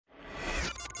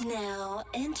Now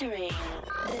entering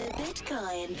the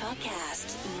Bitcoin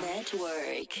Podcast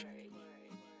Network.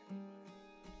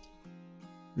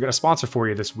 We've got a sponsor for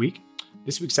you this week.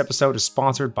 This week's episode is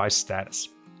sponsored by Status.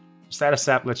 The Status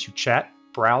app lets you chat,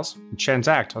 browse, and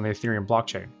transact on the Ethereum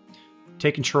blockchain.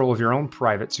 Take control of your own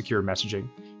private, secure messaging,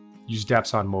 use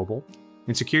dApps on mobile,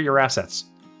 and secure your assets.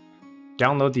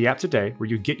 Download the app today where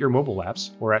you get your mobile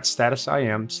apps or at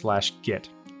statusim/get.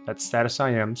 That's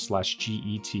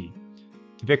statusim/GET.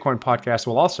 The Bitcoin Podcast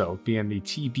will also be in the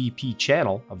TBP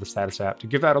channel of the Status app to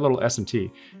give out a little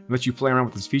SMT and let you play around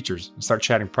with its features and start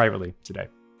chatting privately today.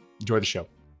 Enjoy the show.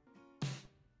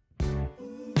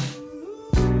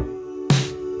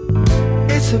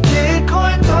 It's a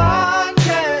Bitcoin Podcast.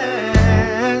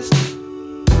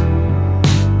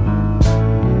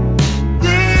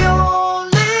 The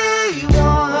only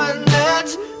one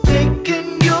that's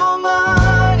making your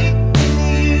money is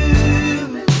you.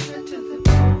 Listen to the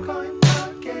Bitcoin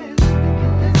Podcast.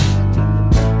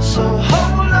 So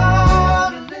hold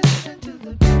on and listen to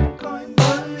the Bitcoin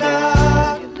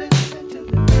Podcast. Listen to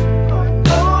the Bitcoin.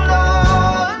 Hold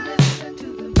on and listen to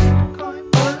the Bitcoin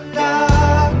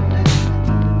Podcast.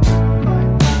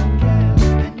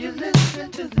 And you listen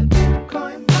to the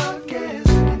Bitcoin Podcast.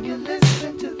 And you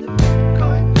listen to the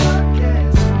Bitcoin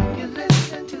Podcast. And you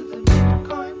listen to the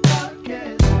Bitcoin Podcast.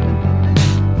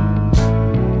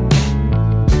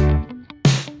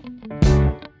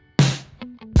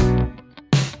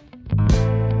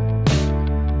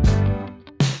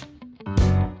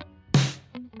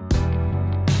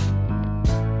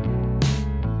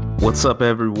 What's up,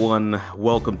 everyone?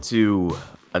 Welcome to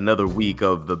another week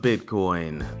of the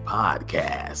Bitcoin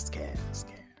Podcast.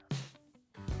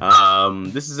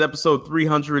 This is episode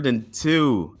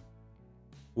 302.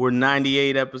 We're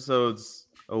 98 episodes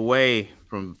away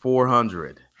from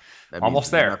 400. That means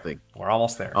Almost there. nothing. We're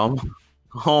almost there.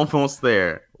 Almost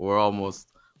there.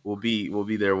 We'll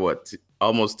be there.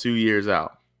 Almost 2 years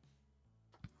out.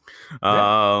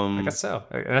 I guess so.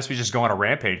 Unless we just go on a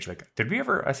rampage. Like, did we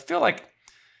ever? I feel like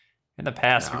in the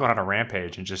past we went on a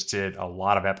rampage and just did a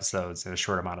lot of episodes in a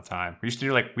short amount of time. We used to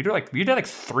do we did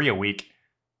 3 a week.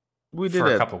 We did for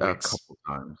that a couple weeks. a couple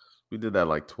times. We did that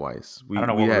like twice. I don't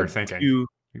know what we were thinking.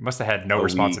 We must have had no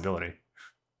responsibility.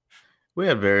 We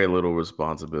had very little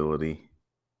responsibility.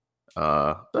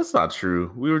 That's not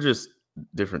true. We were just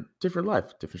different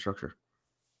life, different structure.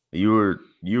 You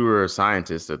were a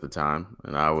scientist at the time,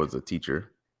 and I was a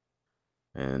teacher.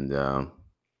 And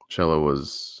Cello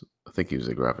was, I think he was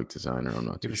a graphic designer. I'm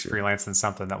not too sure. He was freelancing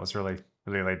something that was really,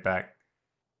 really laid back.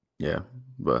 Yeah,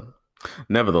 but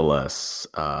nevertheless,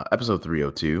 episode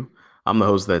 302. I'm the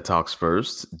host that talks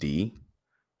first, D.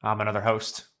 I'm another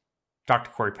host,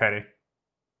 Dr. Corey Petty.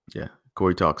 Yeah,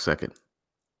 Corey talks second.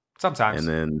 Sometimes. And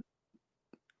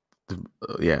then,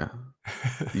 yeah.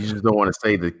 You just don't want to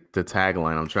say the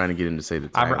tagline. I'm trying to get him to say the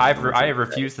tagline. I have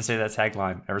refused to say that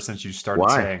tagline ever since you started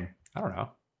saying, I don't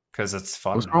know, because it's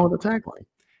fun. What's wrong with the tagline?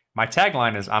 My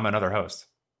tagline is I'm another host.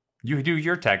 You do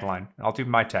your tagline. I'll do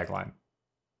my tagline.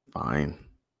 Fine.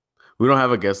 We don't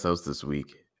have a guest host this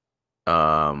week.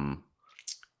 But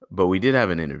we did have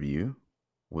an interview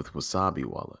with Wasabi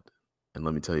Wallet. And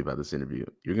let me tell you about this interview.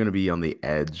 You're going to be on the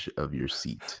edge of your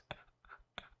seat.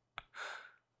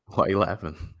 Why are you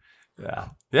laughing? Yeah.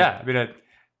 I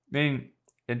mean,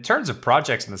 in terms of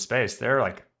projects in the space, they're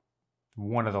like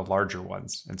one of the larger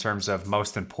ones in terms of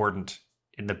most important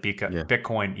in the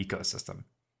Bitcoin ecosystem.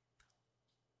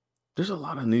 There's a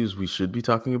lot of news we should be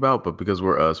talking about, but because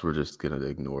we're us, we're just going to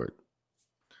ignore it.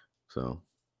 So,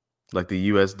 like the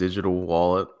U.S. digital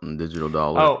wallet and digital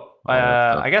dollar.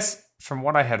 I guess from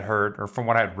what I had heard or from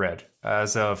what I had read,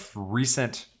 as of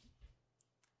recent,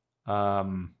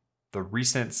 the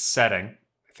recent setting,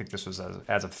 I think this was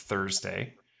as of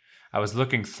Thursday, I was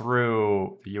looking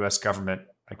through the U.S. government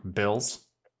bills,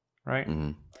 right?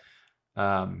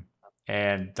 Mm-hmm.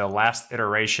 And the last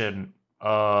iteration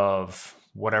of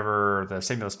whatever the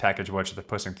stimulus package was that they're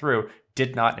pushing through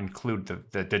did not include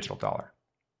the digital dollar.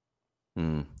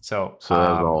 So that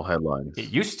was all headlines. It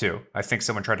used to. I think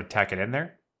someone tried to tack it in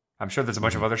there. I'm sure there's a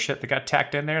bunch of other shit that got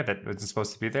tacked in there that wasn't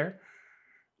supposed to be there.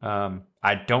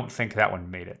 I don't think that one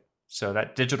made it. So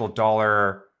that digital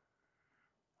dollar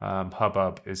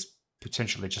hubbub is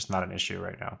potentially just not an issue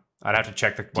right now. I'd have to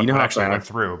check what actually went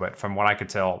through, but from what I could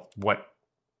tell,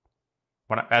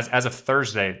 as of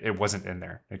Thursday, it wasn't in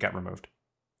there. It got removed.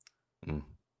 You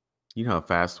know how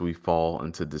fast we fall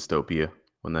into dystopia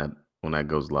when that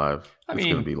goes live? It's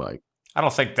going to be like... I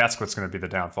don't think that's what's going to be the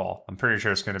downfall. I'm pretty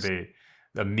sure it's going to be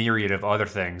the myriad of other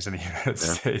things in the United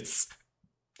States.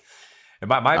 In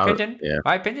my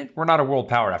opinion, we're not a world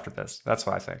power after this. That's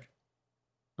what I think.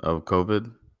 Of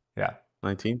COVID? Yeah.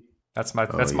 19? That's my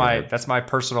yeah. that's my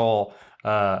personal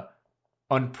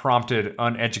unprompted,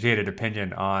 uneducated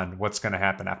opinion on what's going to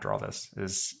happen after all this.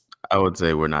 Is I would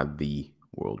say we're not the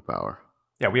world power.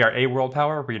 yeah, we are a world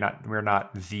power. We're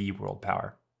not the world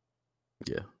power.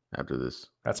 Yeah, after this.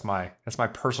 That's my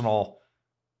personal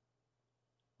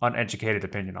uneducated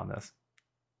opinion on this.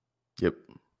 Yep.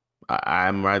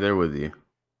 I'm right there with you.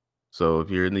 So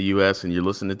if you're in the US and you're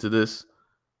listening to this,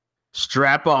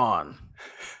 strap on.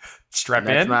 Strap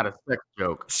That's in? not a sex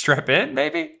joke. Strap in,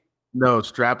 maybe? No,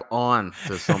 strap on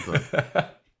to something.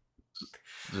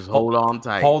 Just hold on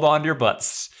tight. Hold on to your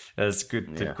butts. As good,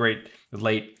 Yeah. the great,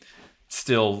 late,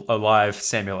 still alive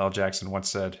Samuel L. Jackson once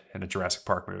said in a Jurassic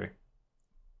Park movie.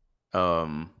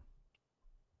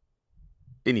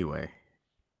 Anyway,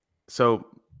 so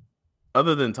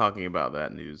other than talking about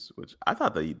that news, which I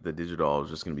thought the digital was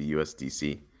just going to be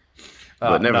USDC,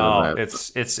 but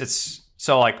nevertheless, no, it's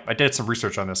so like I did some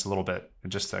research on this a little bit,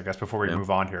 and just I guess before we move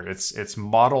on here, it's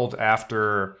modeled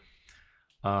after.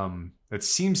 It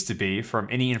seems to be, from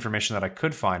any information that I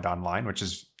could find online, which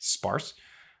is sparse,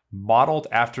 modeled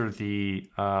after the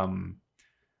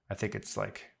I think it's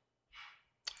like,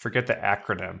 forget the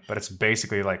acronym, but it's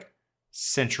basically like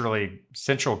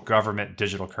central government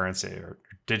digital currency, or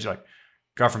like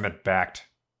government backed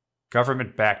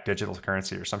digital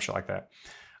currency or some shit like that.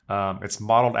 It's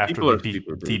modeled after the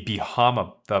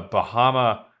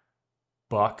Bahama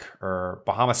buck, or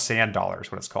Bahama sand dollar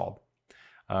is what it's called.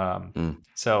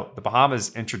 So the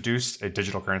Bahamas introduced a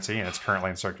digital currency, and it's currently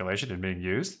in circulation and being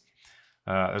used.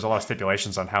 There's a lot of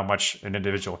stipulations on how much an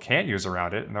individual can use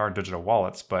around it, and there are digital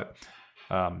wallets, but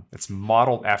it's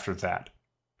modeled after that,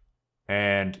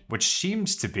 and which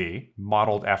seems to be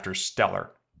modeled after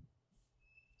Stellar.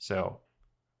 So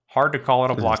hard to call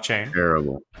it a blockchain.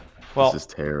 Terrible. Well, this is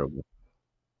terrible.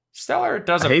 Stellar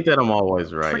does I hate that I'm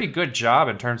always right. Pretty good job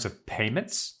in terms of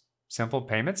payments. Simple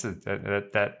payments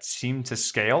that seem to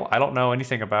scale. I don't know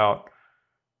anything about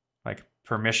like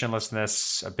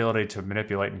permissionlessness, ability to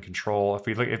manipulate and control.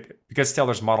 Because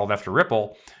Stellar's modeled after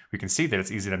Ripple, we can see that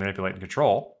it's easy to manipulate and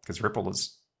control, because Ripple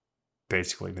is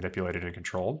basically manipulated and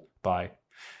controlled by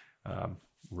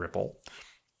Ripple.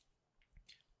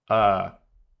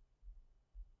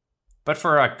 But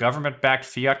for a government-backed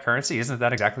fiat currency, isn't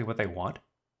that exactly what they want?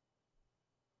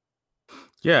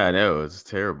 Yeah, I know. It's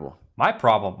terrible.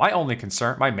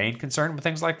 My main concern with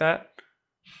things like that,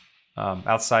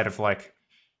 outside of like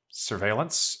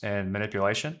surveillance and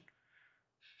manipulation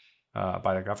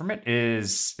by the government,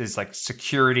 is like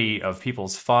security of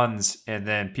people's funds, and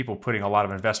then people putting a lot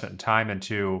of investment and time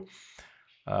into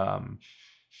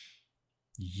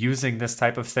using this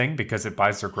type of thing because it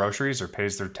buys their groceries or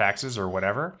pays their taxes or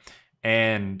whatever,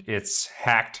 and it's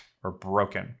hacked or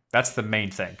broken. That's the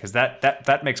main thing, because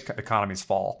that makes economies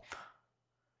fall.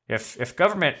 If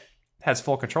government has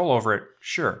full control over it,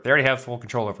 sure, they already have full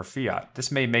control over fiat. This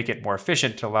may make it more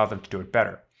efficient to allow them to do it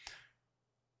better.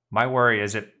 My worry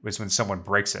is when someone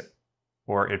breaks it,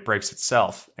 or it breaks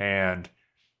itself, and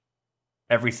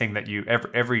everything that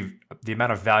the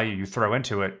amount of value you throw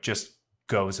into it just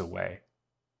goes away,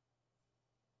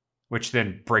 which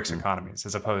then breaks economies,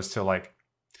 as opposed to like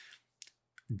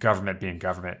government being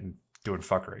government and doing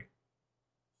fuckery.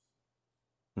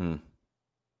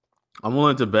 I'm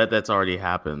willing to bet that's already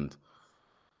happened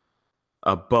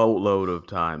a boatload of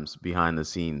times behind the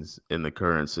scenes in the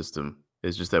current system.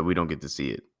 It's just that we don't get to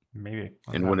see it. Maybe.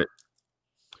 And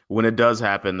when it does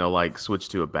happen, they'll like switch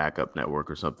to a backup network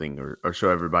or something, or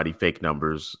show everybody fake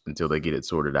numbers until they get it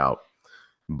sorted out.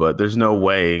 But there's no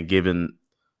way, given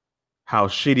how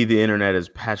shitty the internet is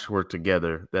patchworked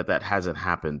together, that hasn't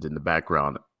happened in the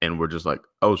background. And we're just like,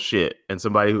 oh shit. And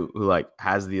somebody who like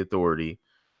has the authority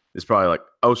is probably like,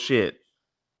 oh shit,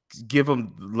 give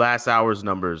them last hour's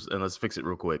numbers and let's fix it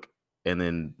real quick, and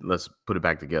then let's put it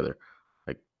back together.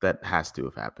 Like, that has to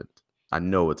have happened. I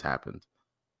know it's happened.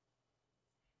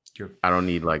 I don't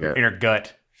need like your inner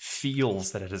gut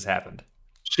feels that it has happened.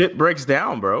 Shit breaks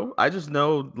down, bro. I just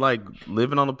know, like,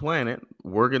 living on the planet,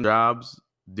 working jobs,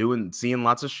 seeing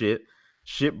lots of shit.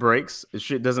 Shit breaks.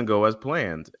 Shit doesn't go as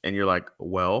planned, and you're like,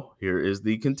 well, here is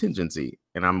the contingency,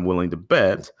 and I'm willing to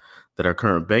bet that our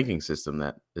current banking system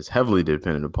that is heavily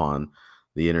dependent upon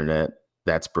the internet,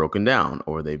 that's broken down,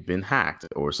 or they've been hacked,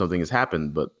 or something has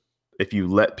happened. But if you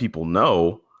let people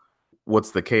know,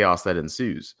 what's the chaos that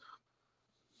ensues?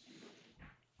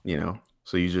 You know,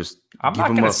 so you just. I'm not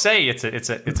going to say it's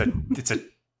a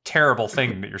terrible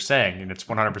thing that you're saying, and it's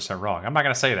 100% wrong. I'm not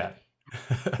going to say that.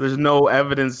 There's no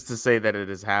evidence to say that it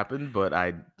has happened, but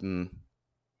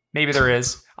maybe there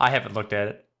is. I haven't looked at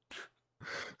it.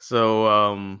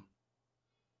 So,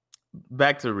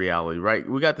 back to reality, right?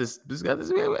 We got this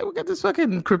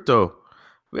fucking crypto.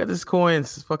 We got this coin.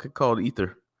 It's fucking called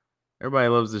Ether. Everybody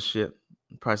loves this shit.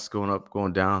 The price is going up,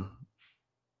 going down.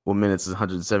 1 minute is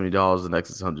 $170. The next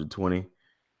is 120.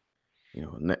 You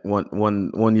know,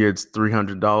 one year it's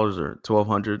 $300 or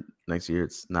 $1,200. Next year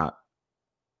it's not.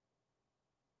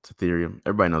 It's Ethereum.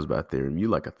 Everybody knows about Ethereum. You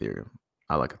like Ethereum.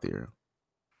 I like Ethereum.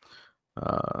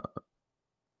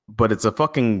 But it's a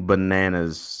fucking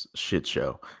bananas shit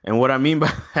show. And what I mean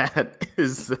by that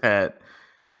is that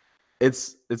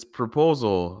its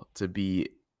proposal to be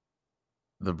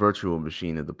the virtual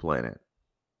machine of the planet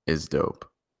is dope.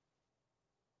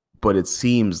 But it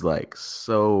seems like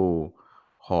so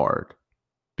hard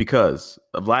because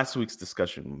of last week's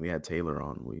discussion. We had Taylor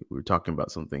on. We were talking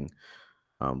about something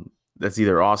that's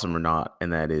either awesome or not.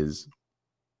 And that is,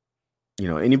 you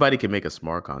know, anybody can make a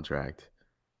smart contract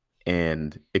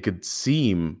and it could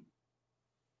seem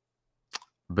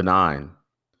benign,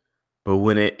 but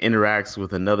when it interacts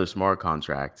with another smart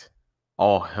contract,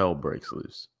 all hell breaks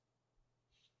loose.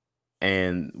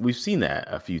 And we've seen that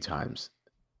a few times,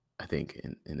 I think,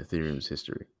 in Ethereum's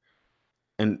history.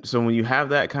 And so when you have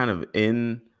that kind of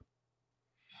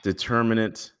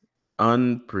indeterminate,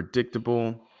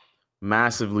 unpredictable,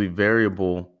 massively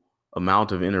variable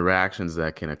amount of interactions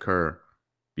that can occur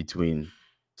between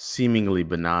seemingly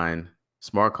benign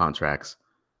smart contracts,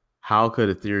 how could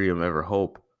Ethereum ever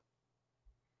hope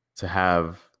to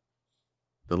have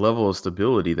the level of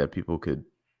stability that people could,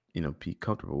 you know, be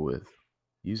comfortable with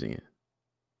using it?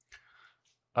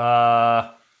 In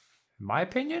my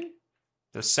opinion,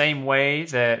 the same way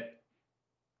that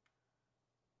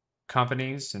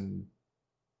companies and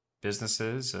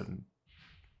businesses and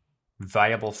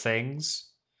valuable things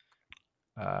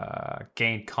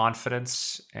gain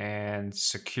confidence and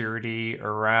security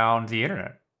around the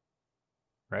internet,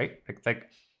 right? Like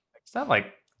it's not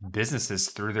like businesses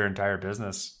threw their entire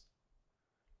business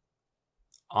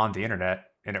on the internet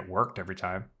and it worked every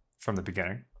time from the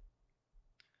beginning.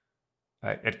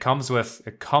 It comes with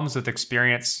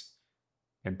experience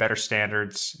and better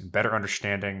standards and better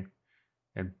understanding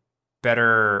and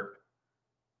better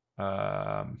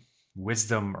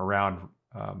wisdom around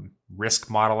risk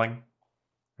modeling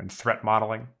and threat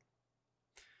modeling.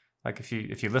 Like if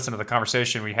you listen to the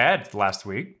conversation we had last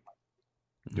week,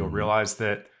 you'll realize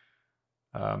that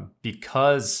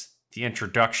because of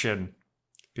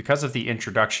the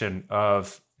introduction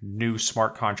of new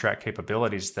smart contract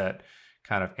capabilities that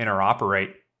kind of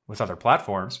interoperate with other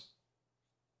platforms,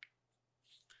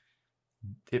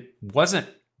 it wasn't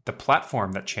the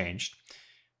platform that changed.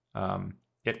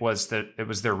 It was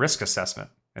their risk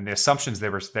assessment and the assumptions they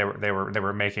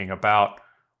were making about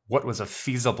what was a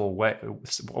feasible way,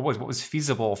 what was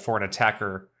feasible for an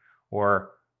attacker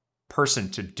or person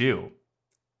to do.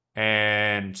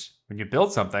 And when you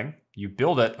build something, you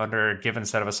build it under a given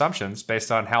set of assumptions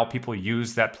based on how people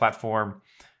use that platform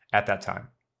at that time,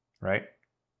 right?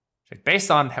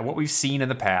 Based on what we've seen in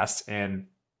the past and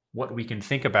what we can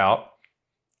think about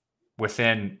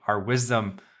within our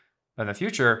wisdom in the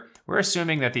future, we're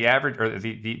assuming that the average or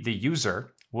the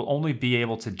user will only be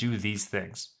able to do these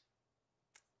things.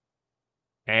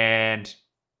 And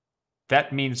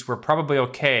that means we're probably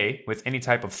okay with any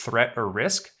type of threat or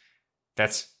risk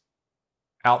that's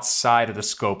outside of the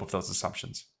scope of those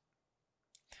assumptions.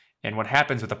 And what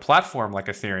happens with a platform like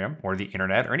Ethereum or the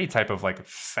internet or any type of like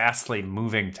fastly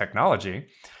moving technology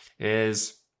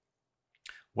is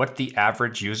what the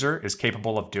average user is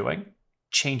capable of doing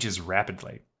changes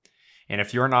rapidly. And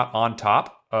if you're not on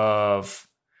top of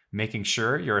making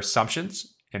sure your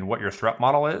assumptions and what your threat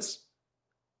model is,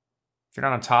 if you're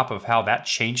not on top of how that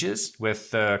changes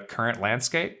with the current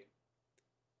landscape,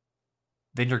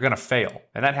 then you're going to fail.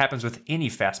 And that happens with any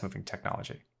fast-moving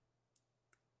technology.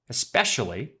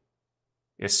 Especially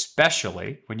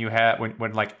when you have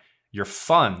when like your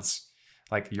funds,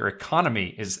 like your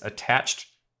economy is attached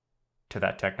to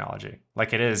that technology,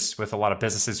 like it is with a lot of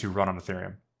businesses who run on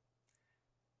Ethereum.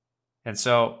 And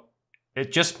so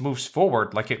it just moves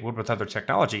forward like it would with other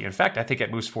technology. In fact, I think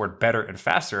it moves forward better and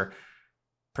faster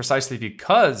precisely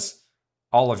because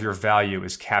all of your value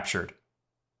is captured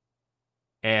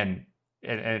and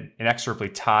inexorably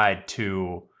tied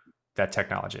to that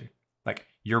technology. Like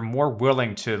you're more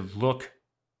willing to look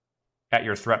at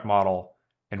your threat model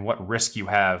and what risk you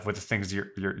have with the things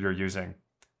you're using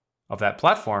of that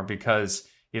platform because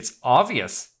it's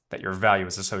obvious that your value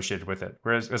is associated with it.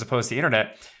 Whereas as opposed to the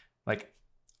internet, like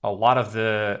a lot of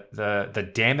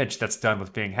the damage that's done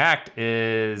with being hacked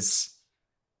is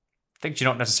things you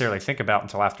don't necessarily think about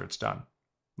until after it's done.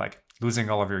 Like losing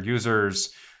all of your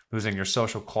users, losing your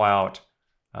social clout,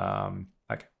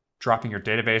 like dropping your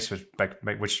database,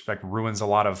 which ruins a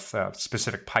lot of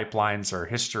specific pipelines or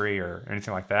history or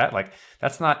anything like that. Like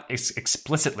that's not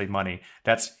explicitly money.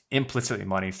 That's implicitly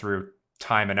money through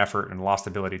time and effort and lost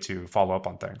ability to follow up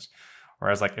on things.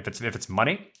 Whereas like if it's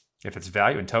money, if it's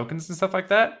value and tokens and stuff like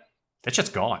that, it's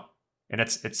just gone. And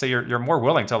it's so you're more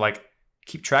willing to like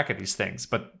keep track of these things.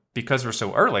 But because we're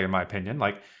so early, in my opinion,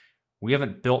 like we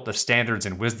haven't built the standards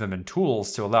and wisdom and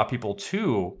tools to allow people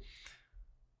to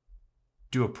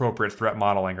do appropriate threat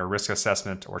modeling or risk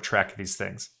assessment or track these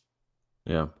things.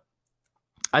 Yeah.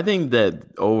 I think that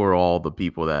overall the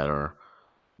people that are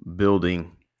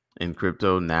building in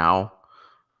crypto now,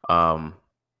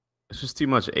 it's just too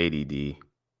much ADD.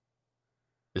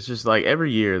 It's just like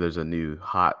every year there's a new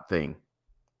hot thing.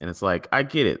 And it's like, I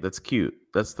get it. That's cute.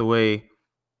 That's the way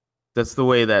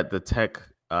that the tech,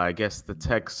 I guess the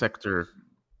tech sector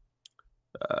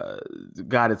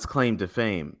got its claim to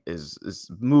fame is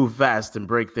move fast and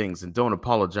break things and don't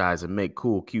apologize and make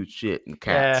cool, cute shit and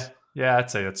cats. Yeah,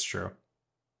 I'd say that's true.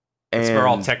 And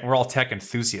we're all tech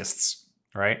enthusiasts,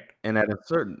 right? And at a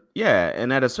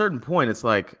certain point, it's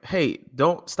like, hey,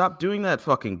 don't stop doing that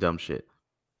fucking dumb shit.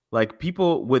 Like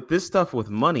people with this stuff with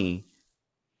money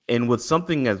and with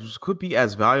something that could be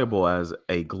as valuable as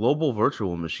a global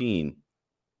virtual machine,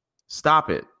 stop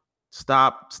it.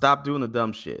 Stop doing the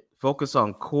dumb shit. Focus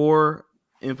on core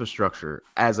infrastructure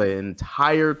as an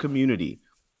entire community.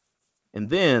 And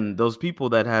then those people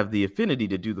that have the affinity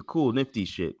to do the cool, nifty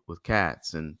shit with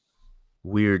cats and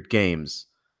weird games,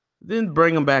 then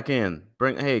bring them back in.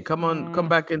 Come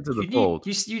back into the fold.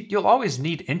 You'll always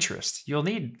need interest. You'll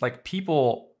need like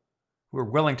people who are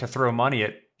willing to throw money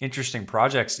at interesting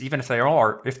projects, even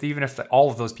if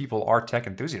all of those people are tech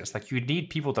enthusiasts. Like you need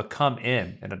people to come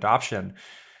in adoption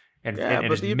and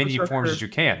in as many forms as you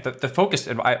can. The focus,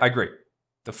 and I agree,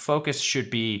 the focus should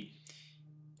be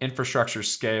infrastructure,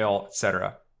 scale,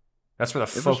 etc. That's where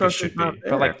the focus should be.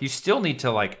 But like you still need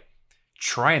to like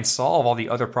try and solve all the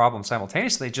other problems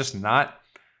simultaneously. That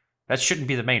shouldn't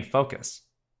be the main focus.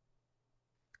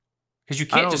 Because you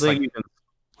can't just like,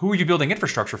 who are you building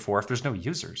infrastructure for if there's no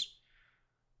users?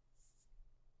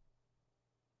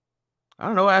 I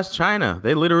don't know. Ask China.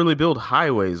 They literally build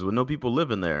highways with no people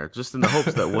living there, just in the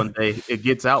hopes that one day it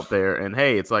gets out there and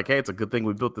it's a good thing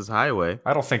we built this highway.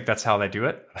 I don't think that's how they do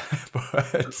it.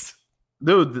 But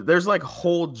dude, there's like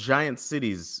whole giant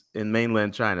cities in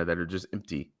mainland China that are just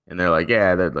empty, and they're like,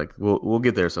 we'll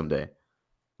get there someday.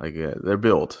 Like they're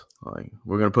built. Like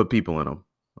we're gonna put people in them,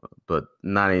 but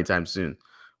not anytime soon.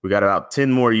 We got about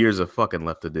 10 more years of fucking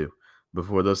left to do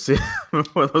before those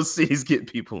cities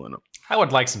get people in them. I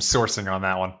would like some sourcing on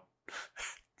that one.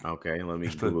 Okay, let me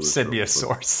send me a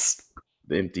source.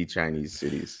 The empty Chinese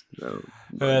cities. In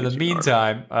the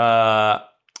meantime,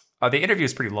 the interview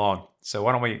is pretty long, so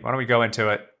why don't we go into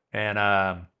it and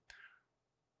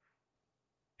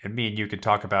me and you can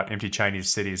talk about empty Chinese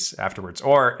cities afterwards,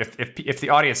 or if the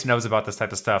audience knows about this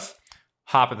type of stuff,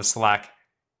 hop in the Slack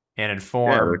and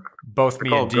inform both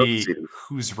me and D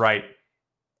who's right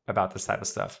about this type of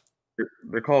stuff.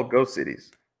 They're called ghost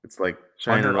cities. It's like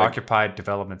China, under-occupied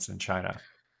developments in China.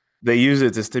 They use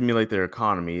it to stimulate their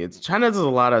economy. China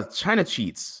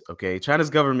cheats. Okay, China's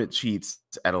government cheats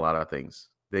at a lot of things.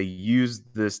 They use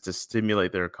this to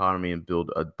stimulate their economy and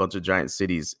build a bunch of giant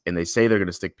cities, and they say they're going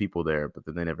to stick people there, but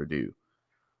then they never do.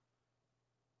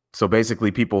 So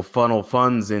basically, people funnel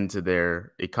funds into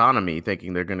their economy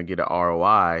thinking they're going to get an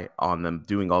ROI on them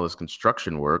doing all this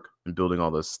construction work and building all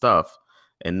this stuff,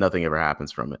 and nothing ever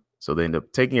happens from it. So they end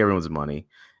up taking everyone's money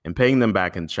and paying them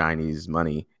back in Chinese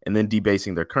money and then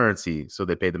debasing their currency so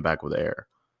they pay them back with air.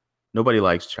 Nobody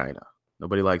likes China.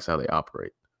 Nobody likes how they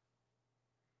operate.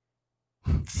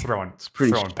 Throwing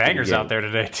bangers out there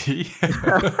today, T.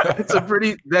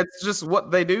 That's just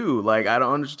what they do. Like, I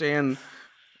don't understand.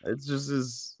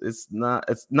 It's not,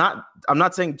 I'm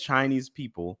not saying Chinese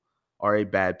people are a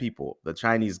bad people. The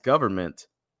Chinese government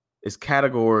is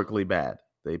categorically bad.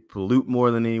 They pollute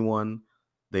more than anyone.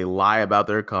 They lie about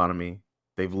their economy.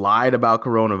 They've lied about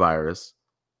coronavirus.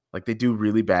 Like, they do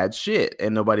really bad shit,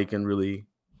 and nobody can really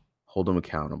hold them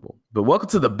accountable. But welcome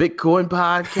to the Bitcoin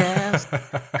podcast.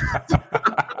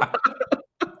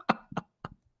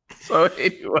 So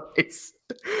anyways,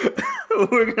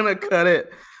 we're going to cut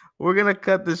it. We're going to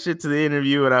cut this shit to the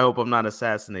interview, and I hope I'm not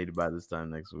assassinated by this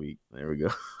time next week. There we go.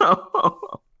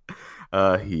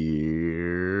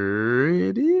 Here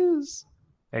it is.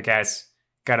 Hey, guys.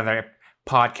 Got another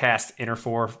podcast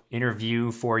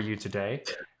interview for you today.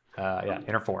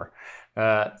 Inter4.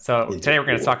 So today we're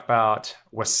going to talk about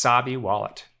Wasabi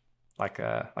Wallet, like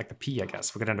the P, I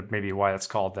guess. We'll get into maybe why it's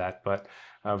called that. But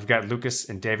We've got Lucas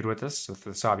and David with us with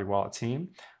the Wasabi Wallet team.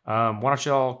 Why don't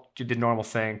y'all do the normal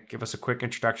thing? Give us a quick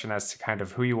introduction as to kind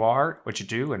of who you are, what you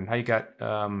do, and how you got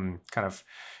kind of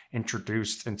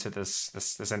introduced into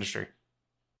this industry.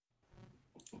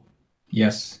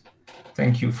 Yes,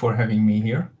 thank you for having me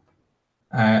here.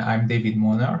 I'm David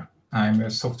Molnár. I'm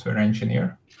a software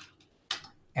engineer,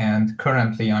 and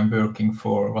currently I'm working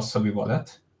for Wasabi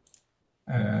Wallet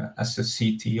as a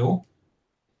CTO.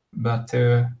 But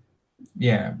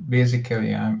yeah,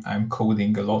 basically I'm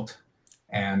coding a lot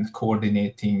and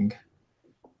coordinating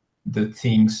the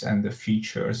things and the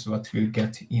features what will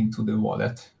get into the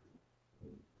wallet.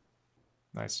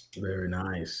 Nice. Very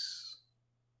nice.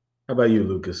 How about you,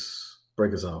 Lucas?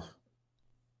 Break us off.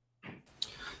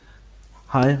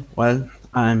 Hi, well,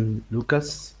 I'm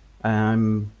Lucas.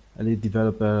 I'm a lead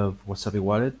developer of Wasabi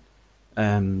Wallet.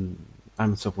 I'm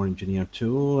a software engineer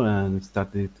too, and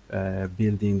started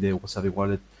building the Wasabi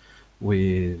Wallet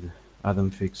with Adam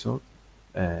Fixor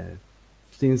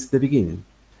since the beginning,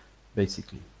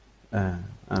 basically.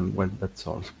 And well, that's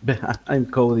all. But I'm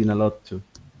coding a lot too.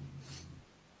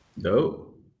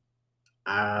 Dope.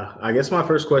 I guess my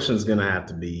first question is gonna have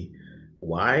to be,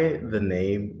 why the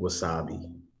name Wasabi,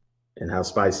 and how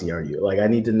spicy are you? Like, I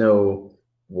need to know,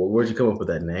 well, where'd you come up with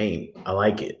that name? I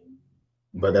like it,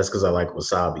 but that's because I like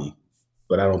wasabi,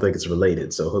 but I don't think it's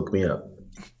related. So hook me up.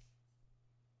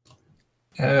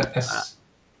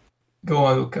 Go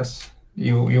on, Lucas.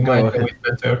 You might know it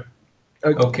better.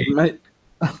 Okay.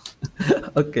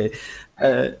 Okay.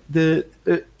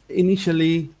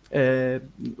 Initially,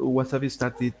 Wasabi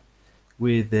started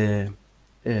with the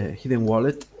hidden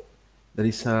wallet. That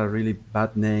is a really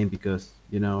bad name because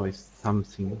it's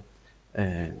something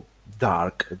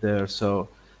dark there. So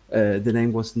the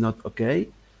name was not okay.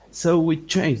 So we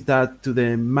changed that to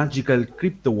the magical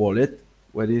crypto wallet,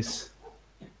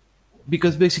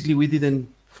 because basically we didn't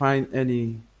find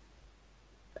any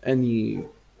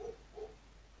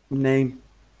name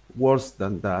worse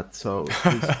than that. So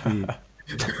basically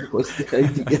that was the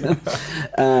idea.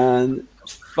 And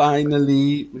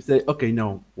finally we say, okay,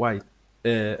 no, why?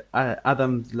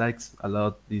 Adam likes a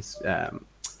lot this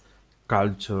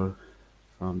culture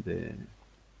from the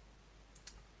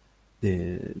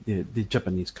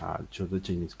Japanese culture, the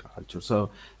Chinese culture.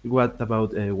 So what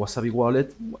about Wasabi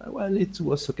Wallet? Well, it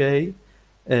was okay.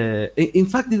 In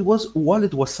fact, it was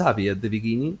Wallet Wasabi at the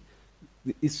beginning.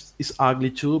 It's ugly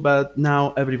too, but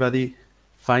now everybody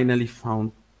finally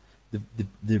found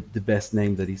the best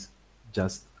name, that is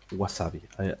just Wasabi.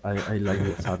 I like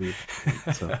Wasabi.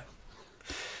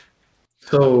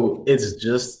 So it's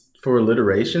just for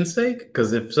alliteration's sake?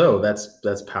 Because if so,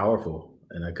 that's powerful,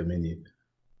 and I commend you.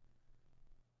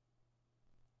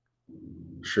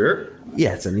 Sure.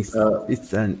 Yes, and it's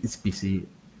an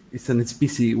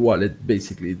SPC wallet,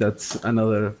 basically. That's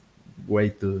another way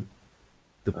to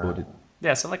put it.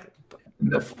 Yeah, so like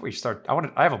before we start,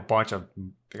 I have a bunch of,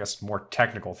 I guess, more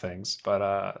technical things,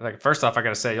 but like first off, I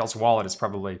gotta say, y'all's wallet is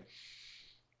probably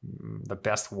the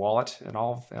best wallet in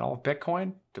all of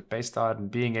Bitcoin, based on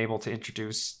being able to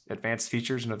introduce advanced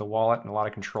features into the wallet and a lot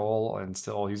of control and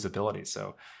still usability.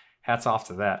 So hats off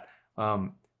to that.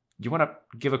 You want to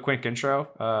give a quick intro,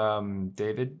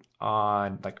 David,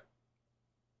 on like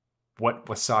what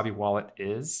Wasabi Wallet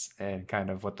is and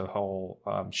kind of what the whole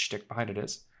shtick behind it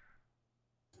is?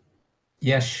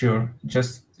 Yeah, sure.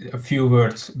 Just a few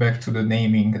words back to the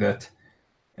naming, that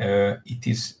it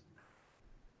is,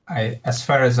 as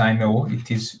far as I know,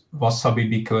 it is wasabi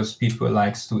because people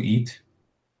likes to eat,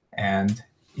 and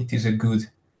it is a good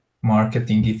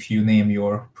marketing if you name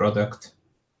your product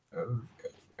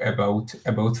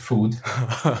about food.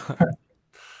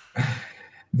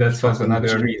 That was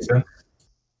another reason.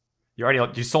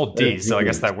 You sold D, so I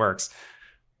guess that works.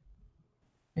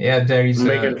 Yeah, there is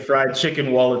making fried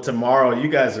chicken wallet tomorrow. You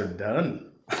guys are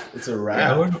done. It's a wrap.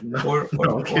 Yeah, or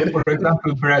for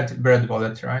example, bread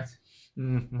wallet, right?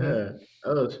 Mm-hmm. Yeah.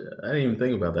 Oh, shit. I didn't even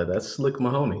think about that. That's slick, my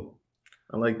homie.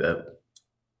 I like that.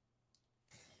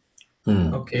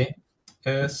 Okay.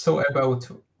 So about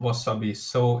Wasabi.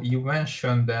 So you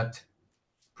mentioned that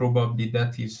probably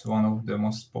that is one of the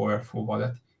most powerful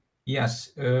wallet.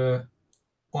 Yes,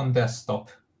 on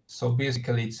desktop. So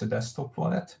basically it's a desktop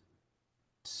wallet.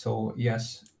 So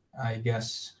yes, I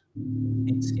guess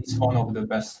it's one of the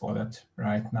best wallet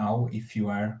right now if you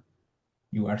are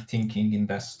thinking in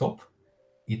desktop.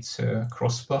 It's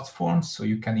cross-platform, so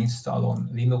you can install on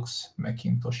Linux,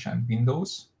 Macintosh, and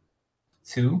Windows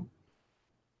too.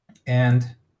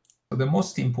 And the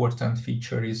most important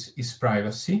feature is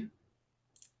privacy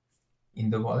in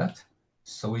the wallet.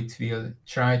 So it will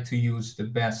try to use the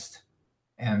best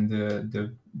and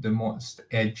the most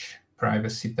edge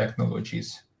privacy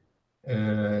technologies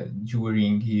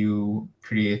during you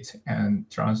create and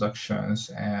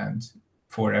transactions and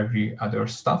for every other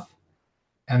stuff.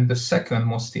 And the second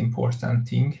most important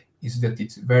thing is that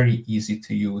it's very easy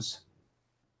to use.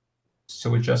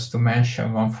 So just to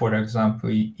mention one, for example,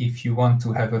 if you want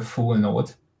to have a full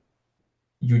node,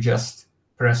 you just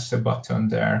press a button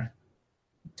there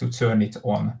to turn it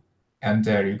on, and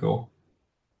there you go,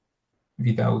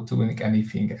 without doing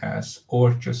anything else.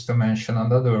 Or just to mention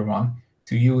another one,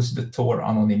 to use the Tor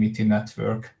anonymity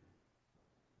network,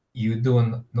 you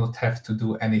do not have to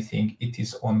do anything. It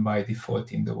is on by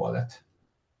default in the wallet.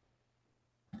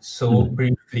 So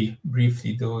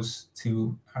briefly, those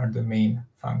two are the main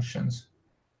functions,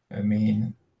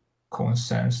 main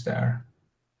concerns there.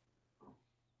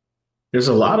 There's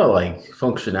a lot of like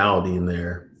functionality in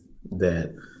there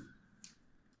that,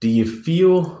 do you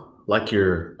feel like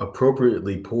you're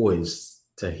appropriately poised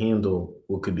to handle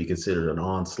what could be considered an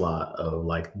onslaught of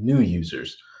like new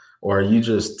users? Or are you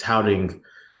just touting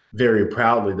very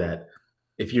proudly that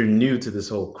if you're new to this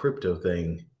whole crypto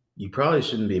thing, you probably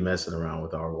shouldn't be messing around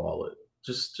with our wallet?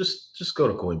 Just go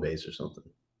to Coinbase or something.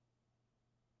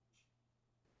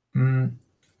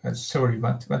 Sorry,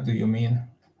 what do you mean?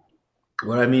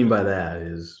 What I mean by that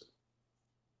is,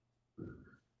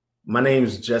 my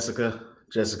name's Jessica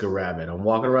Rabbit. I'm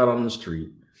walking around on the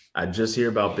street. I just hear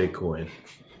about Bitcoin.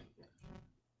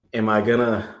 Am I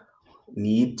gonna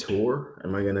need Tor?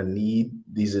 Am I gonna need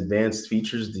these advanced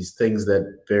features, these things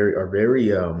that are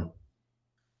very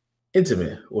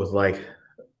intimate with like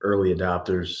early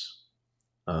adopters,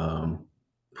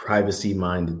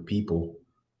 privacy-minded people?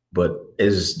 But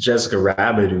is Jessica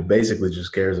Rabbit, who basically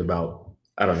just cares about,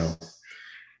 I don't know,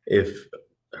 if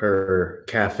her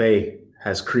cafe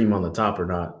has cream on the top or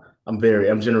not. I'm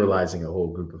generalizing a whole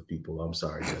group of people. I'm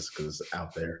sorry, Jessica's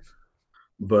out there.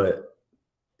 But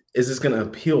is this going to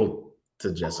appeal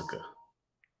to Jessica?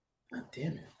 God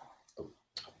damn it.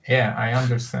 Yeah, I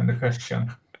understand the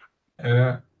question.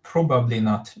 Probably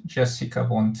not. Jessica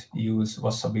won't use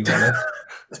Wasabi wallet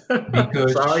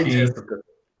because sorry,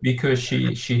 because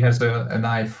she has an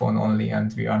iPhone only,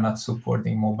 and we are not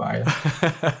supporting mobile.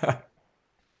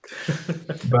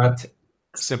 But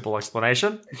simple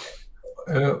explanation.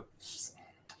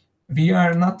 We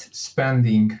are not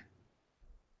spending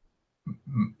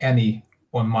any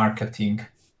on marketing.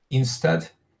 Instead,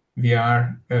 we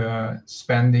are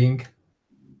spending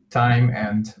time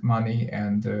and money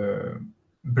and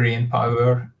brain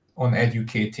power on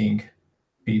educating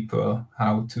people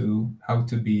how to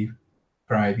be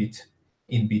private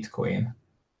in Bitcoin.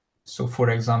 So,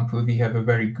 for example, we have a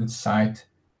very good site,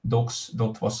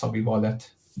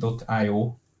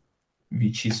 docs.wasabiwallet.io,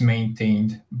 which is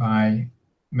maintained by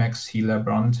Max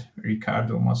Hillebrand,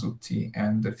 Riccardo Mazzutti,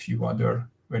 and a few other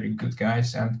very good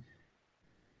guys. And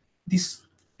this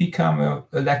become a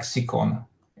lexicon,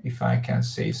 if I can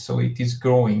say so. It is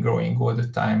growing all the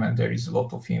time, and there is a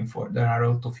lot of there are a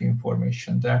lot of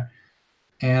information there.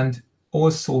 And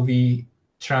also we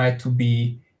try to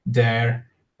be there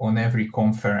on every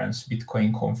conference,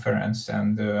 Bitcoin conference,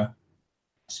 and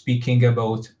speaking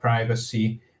about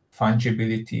privacy,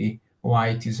 fungibility, why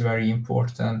it is very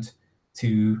important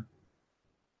to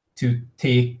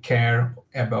take care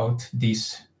about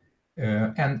this.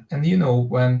 And you know,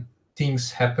 when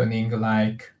things happening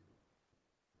like,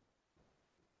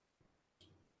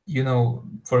 you know,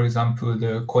 for example,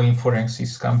 the coin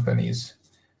forensics companies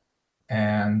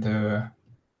and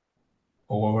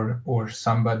or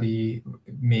somebody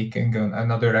making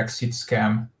another exit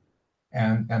scam,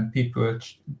 and people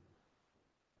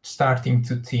starting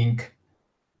to think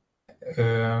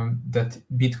that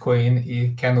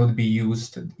Bitcoin cannot be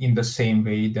used in the same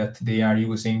way that they are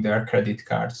using their credit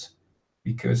cards,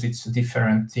 because it's a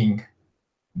different thing.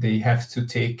 They have to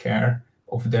take care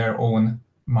of their own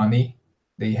money.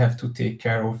 They have to take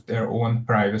care of their own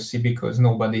privacy, because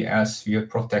nobody else will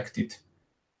protect it.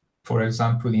 For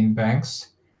example, in banks,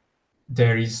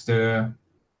 there is the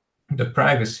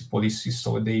privacy policy,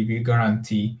 so they will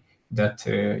guarantee that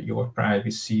your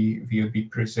privacy will be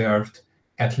preserved,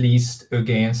 at least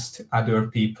against other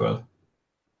people,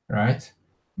 right?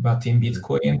 But in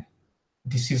Bitcoin,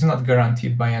 this is not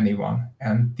guaranteed by anyone,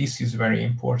 and this is very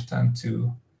important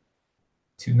to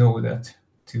know that,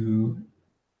 to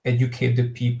educate the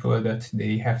people that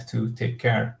they have to take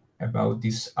care about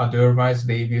this, otherwise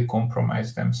they will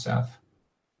compromise themselves.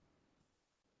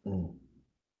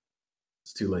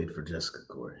 It's too late for Jessica,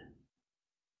 Corey.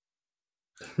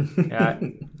 Yeah,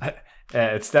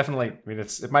 it's definitely, I mean,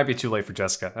 it might be too late for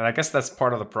Jessica. And I guess that's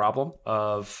part of the problem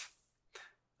of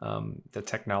the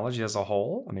technology as a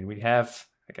whole. I mean, we have,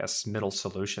 I guess, middle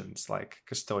solutions like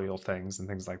custodial things and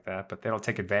things like that, but they don't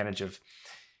take advantage of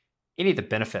any of the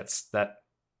benefits that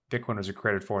Bitcoiners are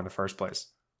created for in the first place.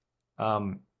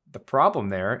 The problem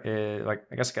there is, like,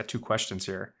 I guess I got two questions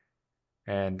here,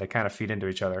 and they kind of feed into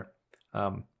each other.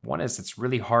 One is it's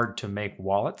really hard to make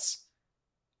wallets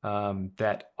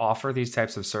that offer these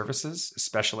types of services,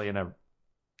 especially in a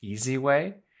easy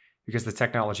way, because the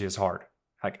technology is hard.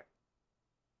 Like,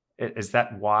 is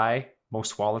that why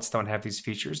most wallets don't have these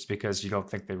features? Because you don't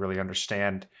think they really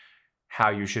understand how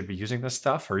you should be using this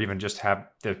stuff, or even just have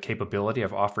the capability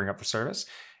of offering up the service?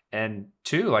 And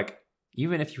two, like,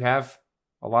 even if you have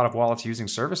a lot of wallets using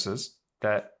services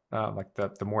that like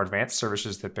the more advanced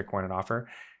services that Bitcoin can offer,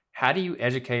 how do you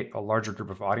educate a larger group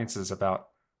of audiences about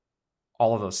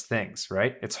all of those things,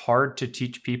 right? It's hard to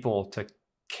teach people to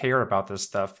care about this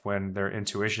stuff when their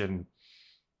intuition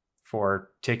for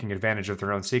taking advantage of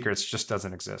their own secrets just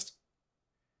doesn't exist.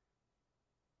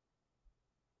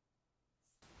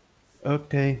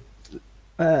 Okay.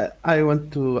 I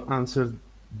want to answer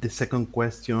the second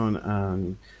question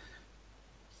and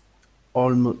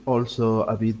also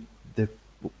a bit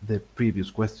the previous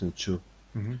question too,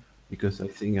 because I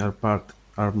think our part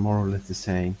are more or less the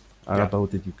same,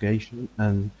 about education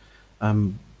and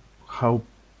how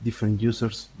different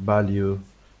users value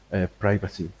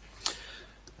privacy.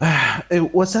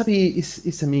 Wasabi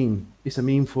is a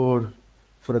meme for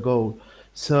a goal.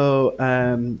 So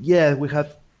yeah, we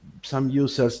have some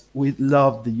users. We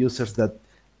love the users that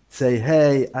say,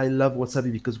 "Hey, I love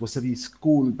Wasabi because Wasabi is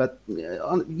cool." But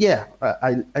yeah,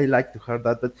 I like to hear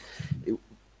that. But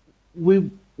we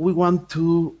want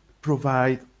to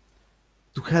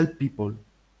help people,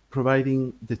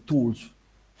 providing the tools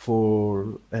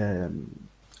for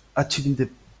achieving the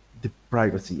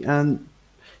privacy. And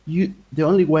the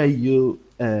only way you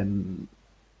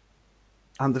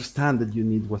understand that you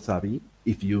need Wasabi,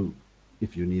 if you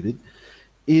need it,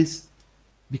 is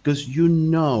because you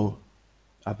know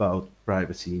about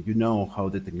privacy, you know how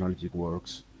the technology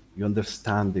works, you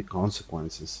understand the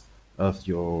consequences of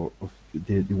the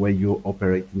way you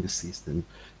operate in the system.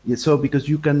 Yeah, so because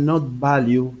you cannot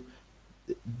value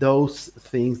those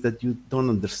things that you don't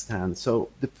understand. So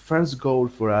the first goal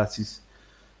for us is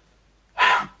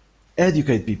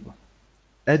educate people,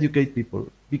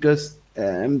 because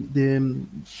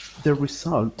the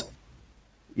result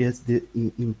is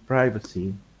in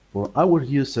privacy for our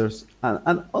users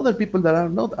and other people that are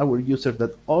not our users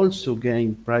that also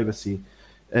gain privacy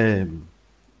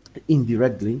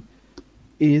indirectly,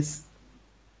 is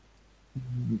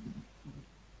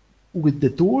with the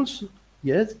tools,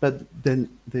 yes, but then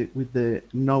with the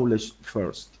knowledge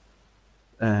first.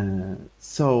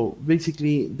 So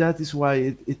basically, that is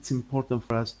why it's important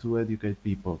for us to educate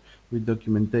people with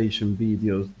documentation,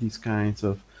 videos, these kinds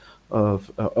of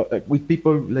with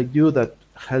people like you that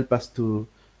help us to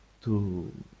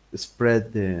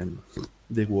spread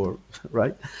the word,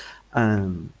 right?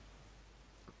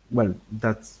 Well,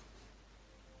 that's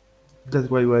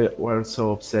why we're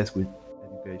so obsessed with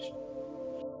education.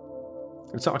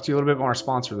 I'll talk to you a little bit about our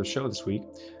sponsor of the show this week,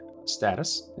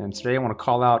 Status. And today I want to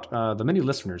call out the many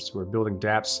listeners who are building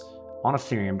dApps on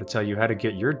Ethereum to tell you how to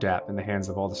get your dApp in the hands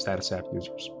of all the Status app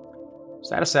users.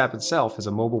 Status app itself is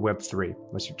a mobile Web3,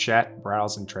 lets you chat,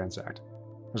 browse, and transact.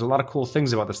 There's a lot of cool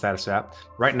things about the Status app.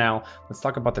 Right now, let's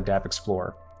talk about the dApp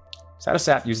Explorer. Status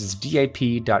app uses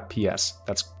dap.ps,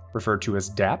 that's referred to as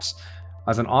dApps,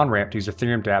 as an on-ramp to use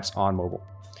Ethereum dApps on mobile.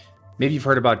 Maybe you've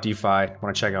heard about DeFi,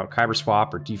 want to check out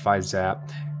KyberSwap or DeFi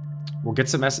Zap. We'll get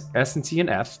some S&T and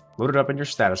F, load it up in your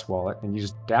Status wallet, and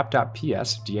use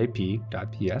dap.ps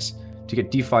to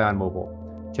get DeFi on mobile.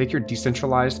 Take your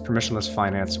decentralized, permissionless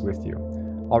finance with you.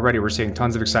 Already, we're seeing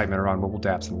tons of excitement around mobile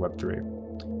dApps in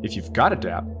Web3. If you've got a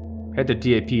dApp, head to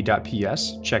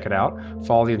dap.ps, check it out,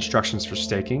 follow the instructions for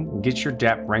staking, and get your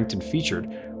dApp ranked and featured,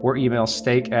 or email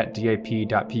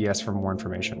stake@dap.ps for more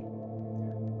information.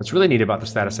 What's really neat about the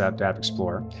Status app dApp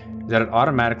Explorer is that it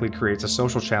automatically creates a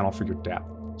social channel for your dApp.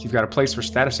 So you've got a place where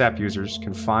Status app users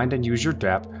can find and use your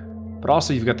dApp, but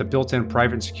also you've got the built-in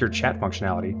private and secure chat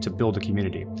functionality to build a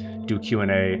community, do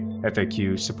Q&A,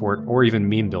 FAQ, support, or even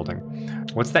meme building.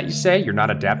 What's that you say? You're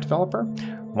not a dApp developer?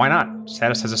 Why not?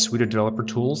 Status has a suite of developer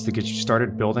tools to get you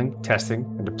started building, testing,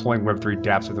 and deploying Web3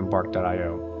 dApps with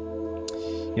Embark.io.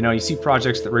 You know, you see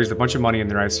projects that raised a bunch of money in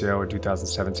their ICO in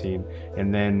 2017,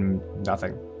 and then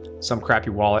nothing. Some crappy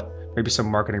wallet, maybe some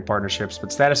marketing partnerships,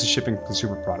 but Status is shipping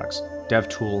consumer products, dev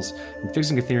tools, and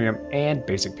fixing Ethereum and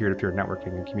basic peer-to-peer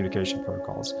networking and communication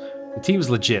protocols. The team is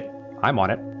legit. I'm on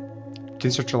it.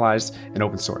 Decentralized and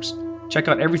open source. Check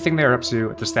out everything they're up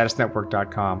to at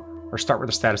thestatusnetwork.com or start with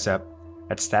the Status app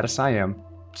at statusim.com.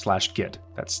 status.im/get.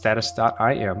 That's status.im/GET.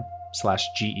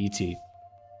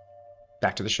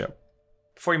 Back to the show.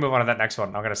 Before you move on to that next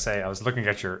one, I'm going to say I was looking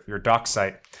at your doc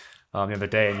site the other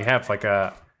day, and you have like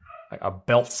a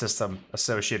belt system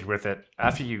associated with it.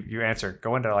 After you answer,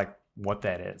 go into like what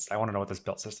that is. I want to know what this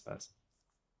belt system is.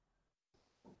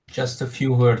 Just a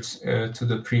few words to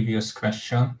the previous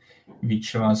question,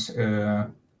 which was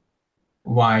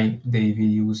why they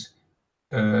will use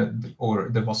or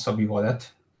the Wasabi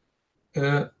wallet.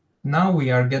 Now we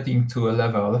are getting to a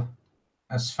level,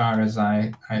 as far as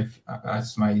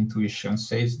as my intuition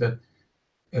says, that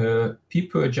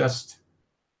people just,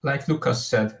 like Lucas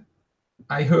said,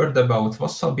 I heard about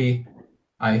Wasabi,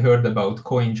 I heard about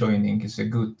coin joining is a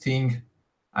good thing,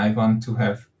 I want to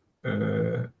have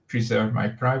preserve my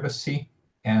privacy,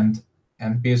 and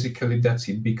basically that's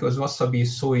it, because Wasabi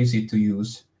is so easy to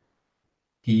use.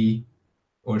 He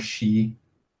or she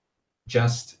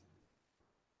just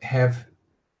have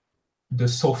the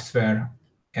software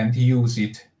and use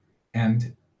it,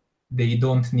 and they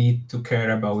don't need to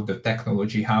care about the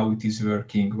technology, how it is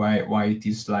working, why it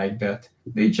is like that.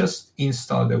 They just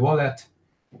install the wallet,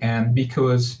 and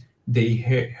because they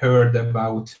heard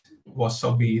about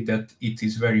Wasabi, that it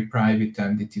is very private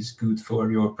and it is good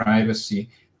for your privacy,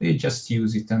 they just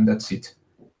use it, and that's it.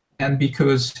 And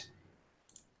because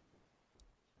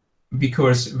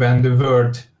when the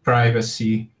word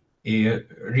privacy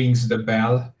rings the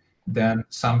bell, then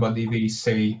somebody will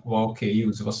say, well, okay,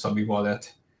 use Wasabi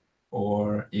wallet,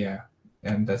 or yeah,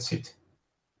 and that's it.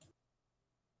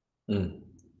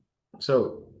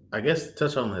 So I guess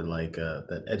touch on that, like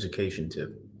that education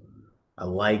tip. I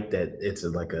like that it's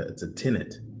a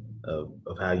tenet of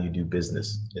how you do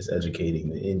business. Is educating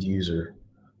the end user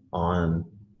on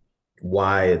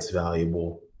why it's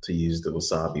valuable to use the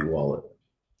Wasabi wallet.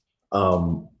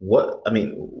 What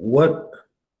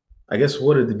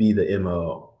would be the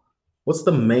MO? What's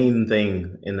the main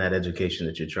thing in that education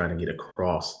that you're trying to get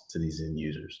across to these end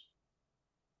users?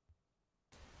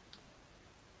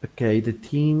 Okay, the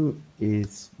team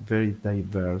is very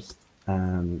diverse,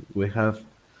 and we have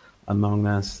among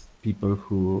us people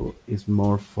who is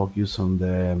more focused on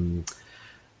the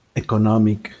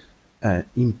economic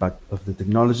impact of the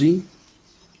technology,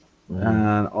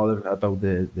 and other about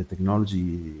the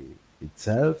technology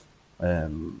itself,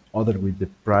 other with the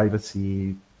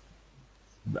privacy.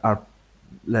 Are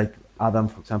like Adam,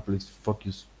 for example, is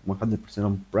focused 100%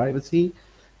 on privacy,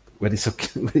 what is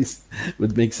okay,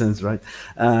 what makes sense, right?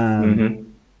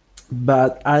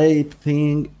 But I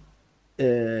think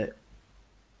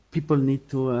people need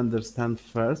to understand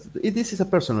first. This is a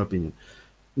personal opinion.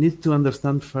 Need to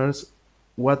understand first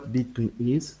what Bitcoin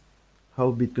is,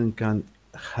 how Bitcoin can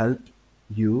help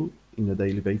you in a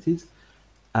daily basis,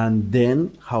 and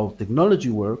then how technology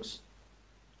works,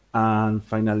 and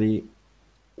finally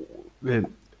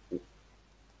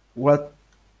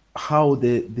how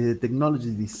the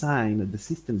technology design, the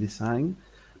system design,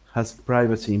 has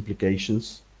privacy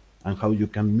implications, and how you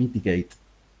can mitigate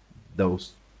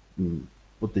those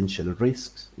potential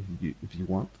risks, if you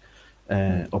want,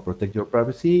 or protect your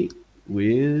privacy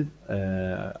with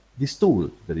this tool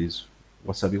that is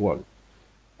Wasabi Wallet.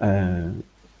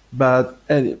 But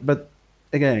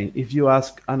again, if you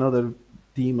ask another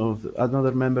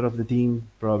member of the team,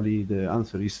 probably the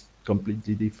answer is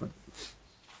completely different.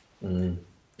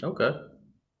 Okay,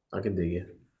 I can dig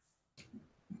it.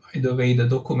 By the way, the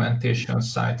documentation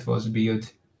site was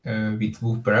built with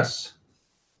WooPress.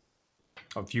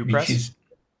 VuePress?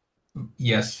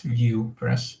 Yes,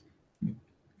 VuePress,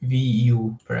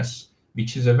 VuePress,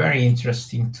 which is a very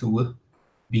interesting tool,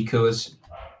 because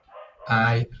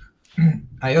I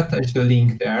attached the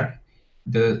link there.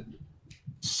 The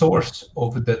source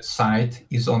of that site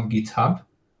is on GitHub,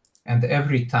 and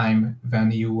every time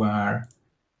when you are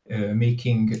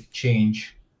making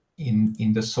change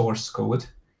in the source code,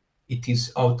 it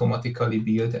is automatically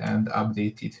built and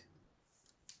updated.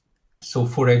 So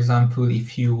for example,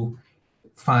 if you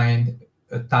find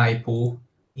a typo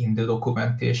in the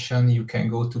documentation, you can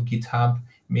go to GitHub,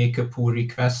 make a pull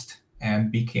request,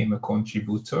 and become a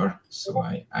contributor. So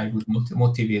I would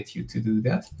motivate you to do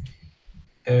that.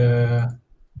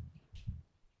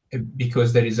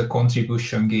 Because there is a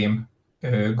contribution game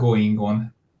going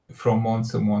on from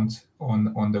month to month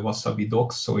on the Wasabi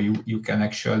docs, so you can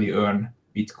actually earn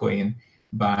Bitcoin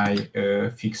by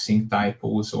fixing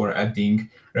typos or adding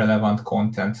relevant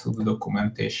content to the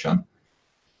documentation.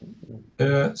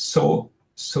 So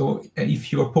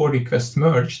if your pull request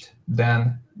merged,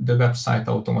 then the website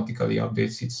automatically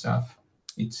updates itself.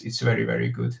 It's very, very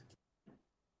good.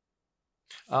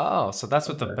 Oh, so that's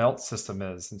what the belt system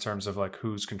is in terms of like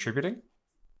who's contributing?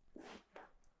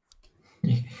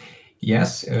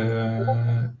 Yes,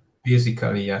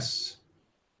 basically, yes.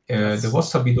 The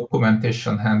Wasabi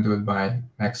documentation handled by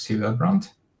Max Hildebrand,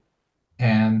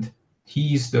 and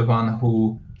he is the one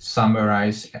who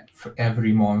summarizes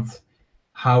every month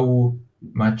how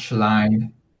much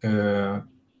line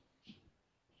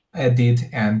added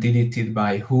and deleted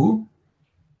by who,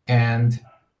 and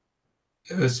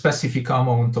a specific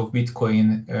amount of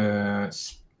Bitcoin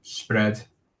spread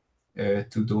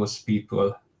to those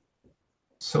people.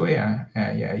 So yeah,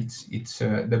 it's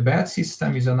the bad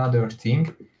system is another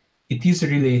thing. It is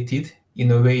related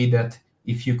in a way that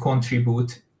if you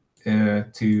contribute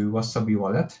to Wasabi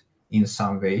wallet in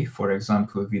some way, for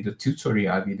example, with a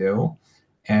tutorial video,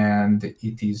 and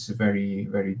it is very,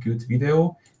 very good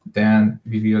video, then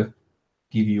we will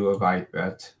give you a white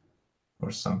belt or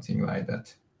something like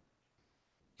that.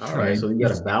 All right, so you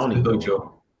got a bounty It's the going dojo.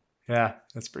 on. Yeah,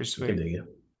 that's pretty You can sweet. dig it.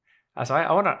 So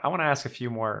I want to ask a few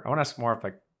more. I want to ask more of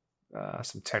like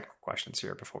some technical questions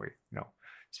here before we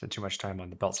spend too much time on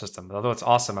the belt system. Although it's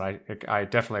awesome, and I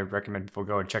definitely recommend people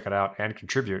go and check it out and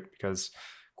contribute, because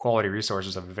quality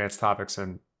resources of advanced topics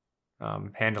and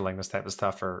handling this type of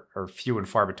stuff are few and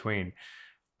far between.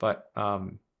 But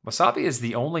Wasabi is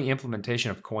the only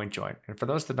implementation of CoinJoin, and for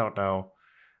those that don't know,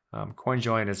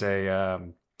 CoinJoin is a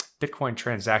Bitcoin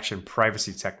transaction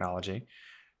privacy technology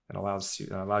that allows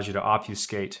you to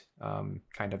obfuscate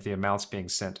kind of the amounts being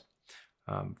sent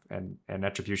and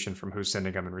attribution from who's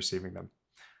sending them and receiving them.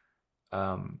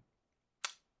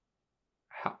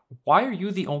 Why are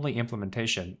you the only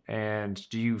implementation? And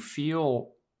do you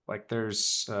feel like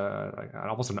there's like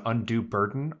almost an undue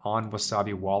burden on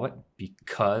Wasabi Wallet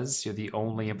because you're the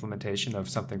only implementation of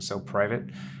something so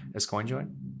private as CoinJoin?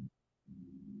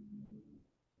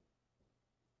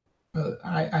 Well,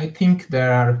 I think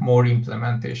there are more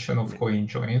implementation of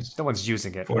CoinJoins. No one's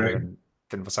using it For other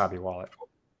than Wasabi Wallet.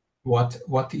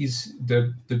 What is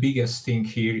the biggest thing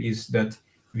here is that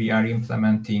we are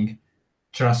implementing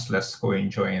trustless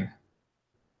CoinJoin,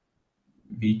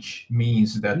 which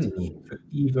means that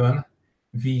even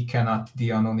we cannot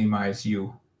de-anonymize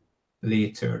you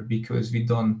later because we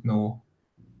don't know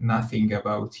nothing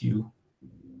about you.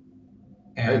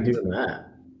 How are you doing that?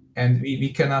 And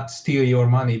we cannot steal your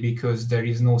money because there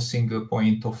is no single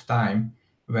point of time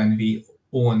when we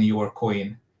own your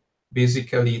coin.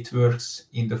 Basically, it works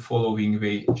in the following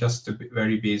way, just a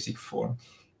very basic form.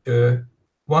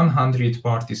 100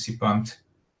 participants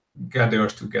gather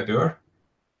together,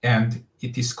 and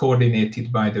it is coordinated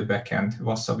by the backend,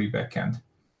 Wasabi backend.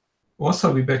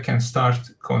 Wasabi backend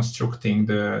starts constructing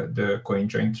the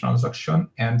CoinJoin transaction,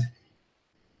 and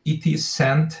it is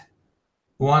sent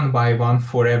one by one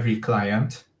for every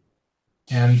client.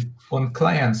 And on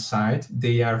client side,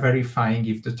 they are verifying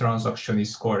if the transaction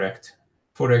is correct.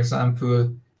 For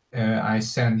example, I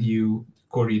send you,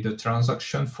 Corey, the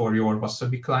transaction for your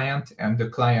Wasabi client, and the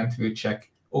client will check,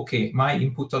 okay, my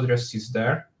input address is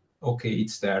there. Okay,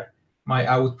 it's there. My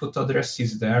output address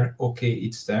is there. Okay,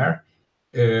 it's there.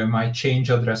 My change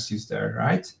address is there,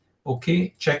 right?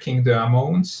 Okay, checking the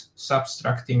amounts,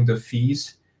 subtracting the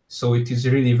fees. So it is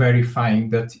really verifying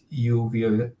that you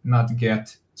will not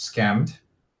get scammed,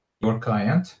 your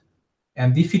client.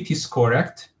 And if it is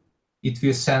correct, it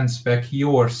will send back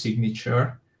your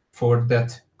signature for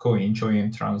that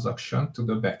CoinJoin transaction to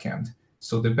the backend.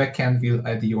 So the backend will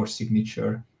add your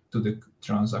signature to the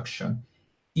transaction.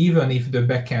 Even if the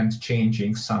backend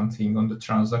changing something on the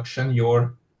transaction,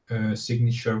 your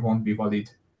signature won't be valid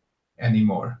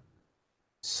anymore.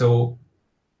 So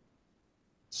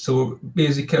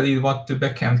basically, what the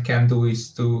backend can do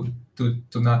is to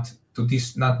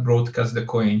not broadcast the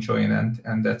CoinJoin,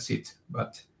 and that's it.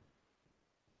 But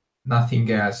nothing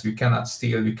else. We cannot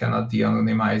steal. We cannot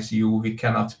de-anonymize you. We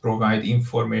cannot provide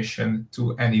information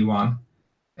to anyone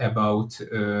about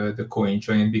the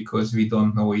CoinJoin because we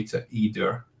don't know it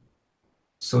either.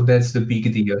 So that's the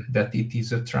big deal, that it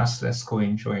is a trustless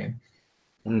CoinJoin.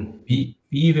 We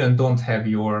even don't have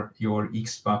your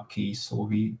XPub key, so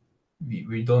we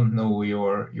don't know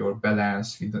your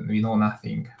balance. We know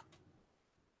nothing.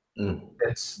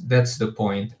 That's the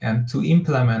point. And to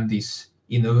implement this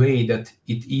in a way that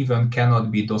it even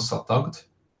cannot be DOS attacked,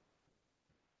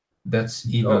 that's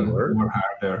even more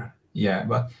harder. Yeah,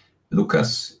 but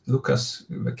Lucas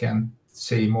can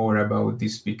say more about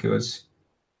this because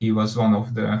he was one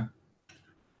of the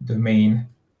main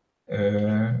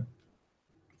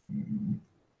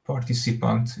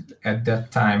participant at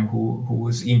that time who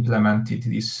was implemented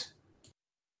this.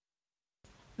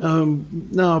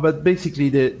 No, but basically,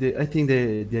 I think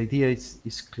the idea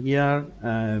is clear.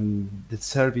 The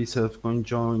service of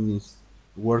CoinJoin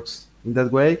works in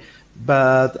that way.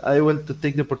 But I want to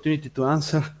take the opportunity to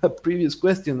answer a previous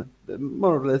question,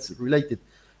 more or less related,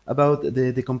 about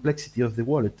the complexity of the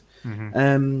wallet.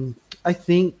 I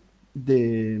think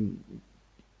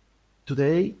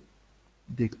today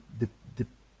the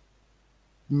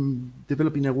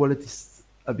developing a wallet is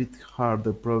a bit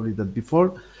harder probably than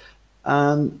before,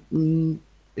 and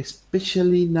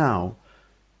especially now,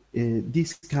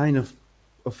 this kind of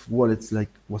wallets like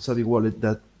Wasabi wallet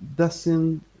that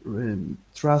doesn't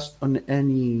trust on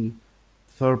any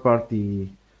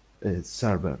third-party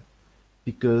server,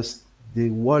 because the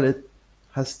wallet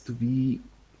has to be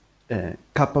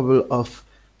capable of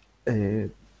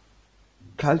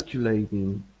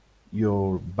calculating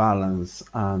your balance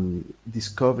and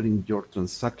discovering your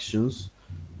transactions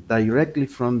directly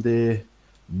from the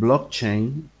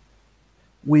blockchain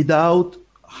without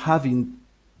having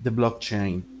the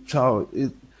blockchain. So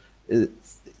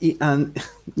and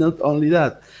not only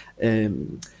that,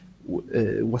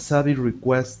 Wasabi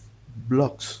requests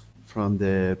blocks from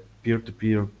the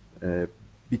peer-to-peer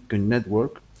Bitcoin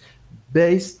network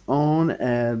based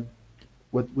on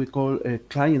what we call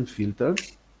client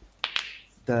filters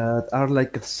that are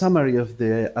like a summary of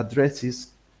the addresses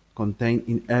contained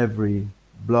in every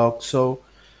block. So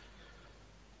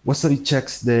Wasabi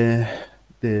checks the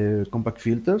compact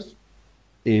filters.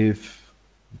 If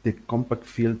the compact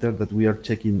filter that we are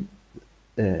checking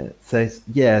says,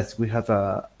 yes, we have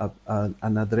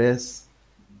an address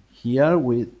here,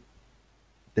 we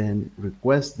then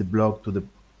request the block to the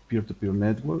peer-to-peer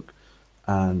network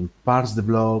and parse the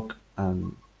block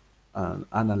and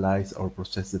analyze or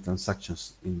process the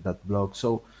transactions in that block.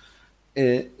 So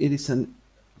it is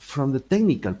from the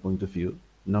technical point of view,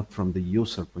 not from the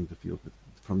user point of view, but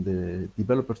from the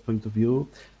developer's point of view,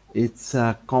 it's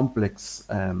a complex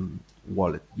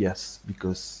wallet, yes,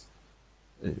 because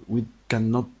we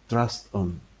cannot trust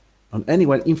on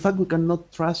anyone. In fact, we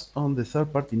cannot trust on the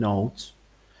third-party nodes,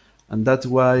 and that's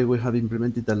why we have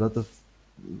implemented a lot of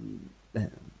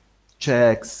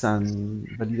checks and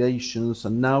validations,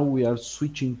 and now we are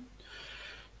switching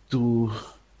to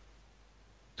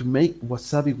make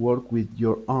Wasabi work with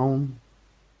your own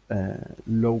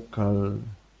local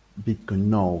Bitcoin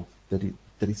node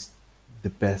that is the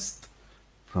best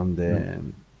from the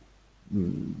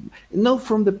not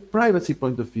from the privacy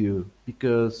point of view,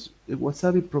 because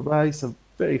Wasabi provides a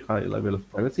very high level of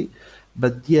privacy.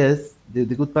 But yes, the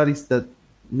good part is that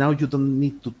now you don't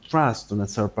need to trust on a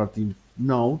third party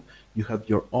node. You have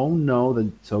your own node,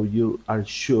 and so you are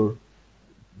sure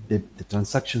that the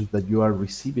transactions that you are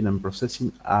receiving and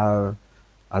processing are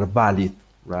valid,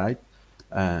 right?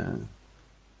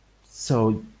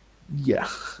 So yeah,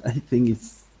 I think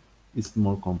it's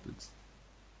more complex.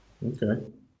 Okay.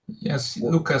 Yes,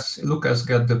 Lucas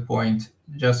got the point.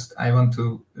 Just I want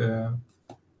to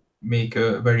make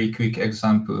a very quick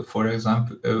example. For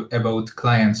example, about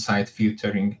client-side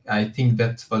filtering. I think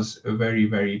that was a very,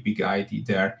 very big idea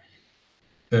there.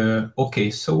 Okay,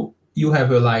 so you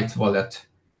have a light wallet,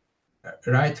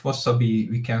 right? Wasabi,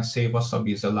 we can say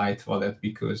Wasabi is a light wallet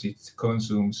because it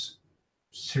consumes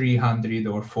 300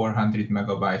 or 400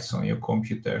 megabytes on your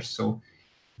computer. So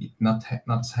it not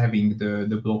having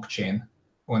the blockchain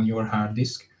on your hard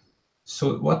disk.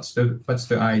 So what's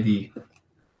the idea?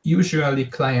 Usually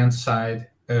client side,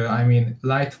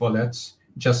 light wallets,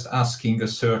 just asking a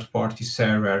third party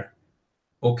server,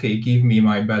 okay, give me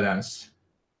my balance,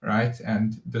 right?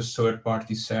 And the third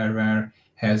party server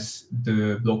has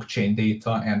the blockchain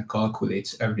data and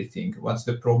calculates everything. What's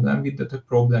the problem with that? The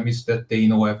problem is that they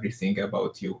know everything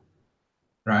about you,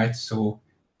 right? So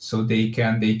they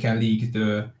can leak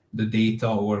the data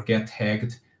or get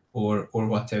hacked or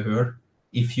whatever.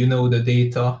 If you know the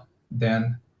data,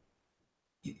 then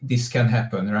this can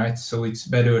happen, right? So it's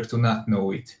better to not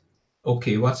know it.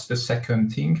 Okay, what's the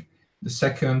second thing? The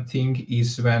second thing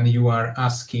is when you are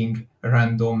asking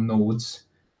random nodes,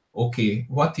 okay,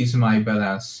 what is my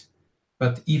balance?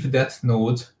 But if that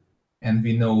node, and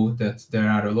we know that there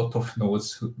are a lot of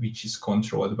nodes which is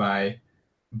controlled by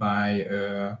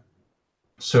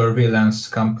surveillance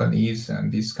companies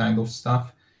and this kind of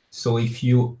stuff. So if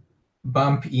you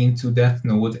bump into that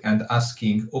node and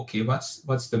asking, okay,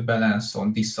 what's the balance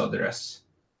on this address?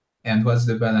 And what's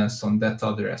the balance on that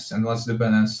address? And what's the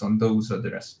balance on those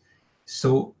address?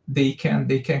 So they can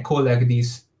collect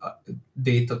these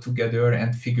data together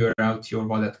and figure out your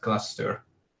wallet cluster.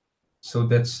 So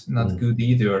that's not good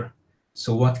either.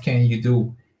 So what can you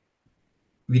do?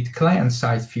 With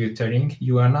client-side filtering,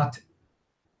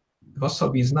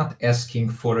 Wasabi is not asking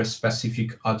for a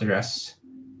specific address,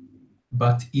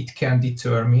 but it can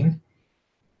determine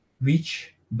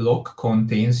which block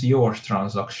contains your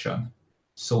transaction.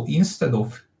 So instead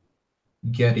of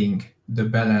getting the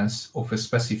balance of a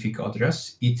specific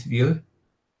address, it will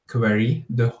query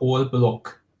the whole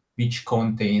block which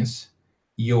contains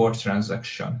your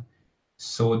transaction.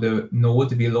 So the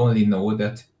node will only know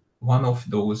that one of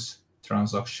those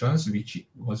transactions, which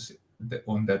was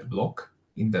on that block,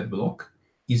 in that block,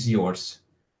 is yours.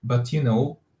 But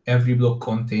every block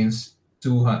contains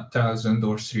 2,000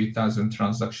 or 3,000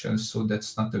 transactions, so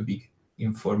that's not a big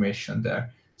information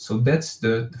there. So that's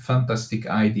the fantastic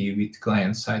idea with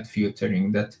client-side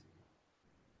filtering, that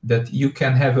you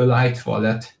can have a light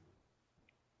wallet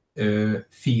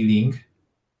feeling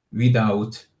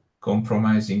without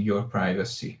compromising your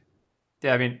privacy.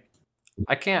 Yeah, I mean,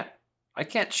 I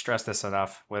can't stress this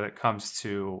enough when it comes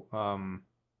to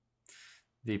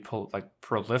the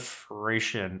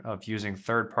proliferation of using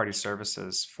third-party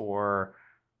services for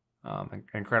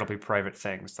incredibly private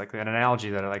things. Like an analogy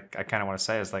that I kind of want to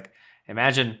say is like,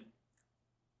 imagine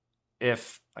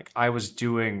if I was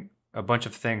doing a bunch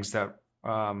of things that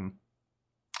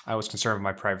I was concerned with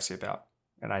my privacy about,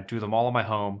 and I do them all in my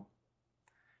home,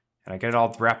 and I get it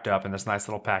all wrapped up in this nice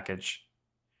little package.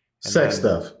 Sex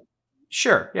stuff.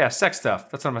 Sure, yeah, sex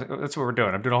stuff. That's what we're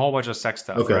doing. I'm doing a whole bunch of sex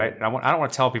stuff, Okay. right? And I don't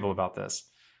want to tell people about this.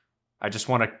 I just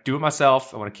want to do it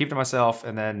myself. I want to keep it to myself,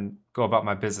 and then go about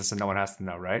my business, and no one has to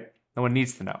know, right? No one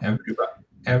needs to know.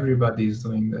 Everybody is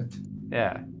doing that.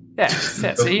 Yeah.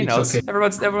 So he knows. Okay.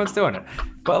 Everyone's doing it.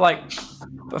 But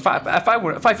if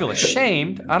I feel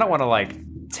ashamed, I don't want to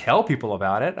tell people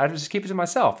about it. I just keep it to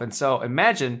myself. And so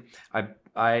imagine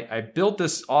I built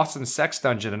this awesome sex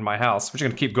dungeon in my house. We're just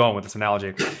gonna keep going with this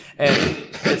analogy, and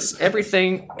it's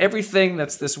everything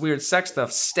that's this weird sex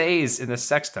stuff stays in this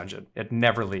sex dungeon. It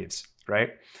never leaves,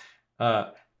 right?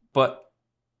 But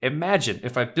imagine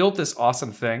if I built this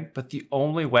awesome thing, but the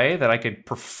only way that I could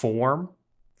perform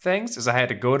things is I had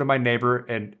to go to my neighbor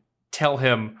and tell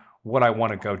him what I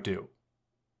want to go do.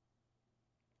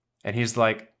 And he's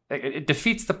like, it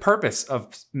defeats the purpose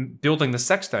of building the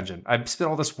sex dungeon. I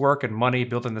spent all this work and money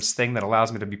building this thing that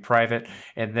allows me to be private,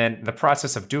 and then the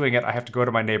process of doing it, I have to go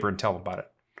to my neighbor and tell him about it.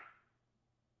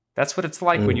 That's what it's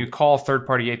like when you call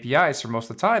third-party APIs for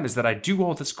most of the time, is that I do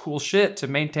all this cool shit to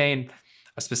maintain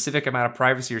a specific amount of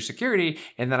privacy or security,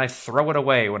 and then I throw it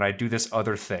away when I do this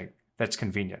other thing that's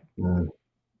convenient.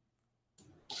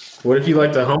 What if you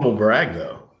like to humble brag,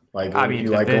 though? If you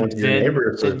like going to your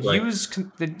neighbor?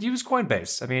 Then use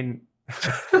Coinbase. I mean,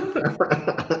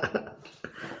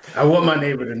 I want my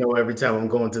neighbor to know every time I'm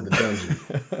going to the dungeon.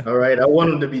 All right, I want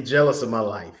him to be jealous of my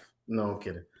life. No, I'm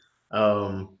kidding.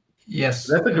 Yes,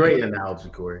 that's a great analogy,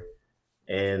 Corey,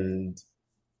 and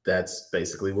that's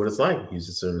basically what it's like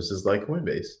using services like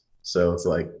Coinbase. So it's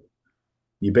like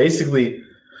you basically,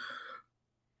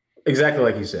 exactly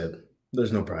like you said,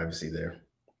 there's no privacy there.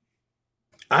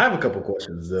 I have a couple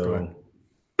questions though.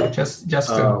 Just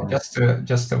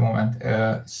a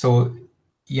moment. So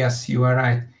yes, you are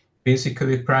right.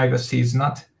 Basically, privacy is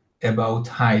not about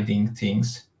hiding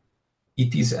things.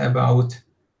 It is about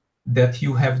that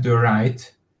you have the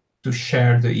right to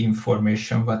share the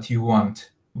information what you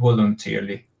want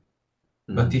voluntarily.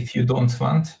 But if you don't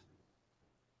want,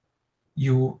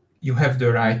 you have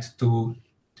the right to.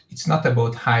 It's not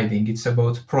about hiding. It's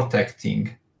about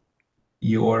protecting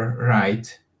your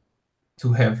right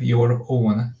to have your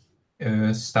own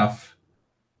stuff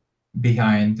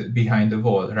behind the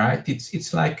wall, right?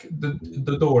 It's like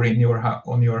the door in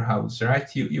on your house, right?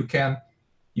 You can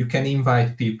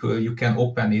invite people, you can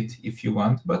open it if you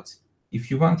want, but if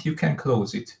you want, you can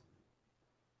close it.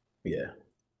 Yeah,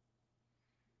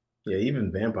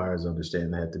 even vampires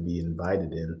understand that to be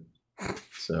invited in.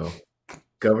 So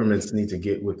governments need to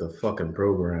get with the fucking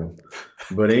program.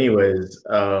 But anyways,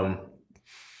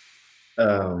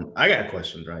 I got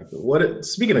questions, right?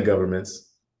 Speaking of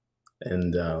governments,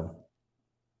 and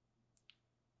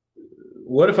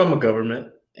what if I'm a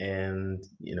government and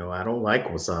I don't like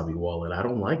Wasabi Wallet? I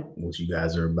don't like what you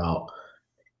guys are about.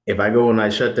 If I go and I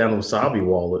shut down Wasabi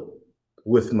Wallet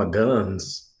with my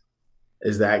guns,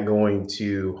 is that going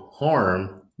to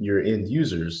harm your end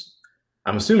users?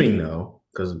 I'm assuming no,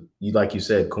 because like you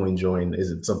said, CoinJoin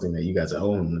isn't something that you guys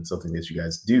own. It's something that you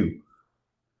guys do.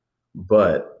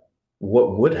 But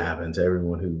what would happen to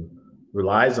everyone who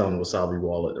relies on Wasabi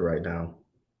Wallet right now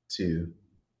to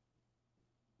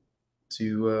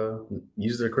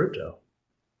use their crypto?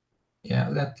 Yeah,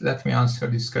 let me answer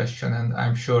this question, and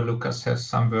I'm sure Lucas has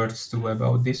some words too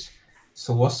about this.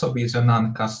 So Wasabi is a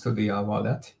non-custodial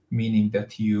wallet, meaning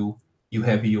that you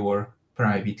have your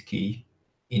private key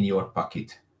in your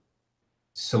pocket.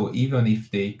 So even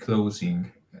if they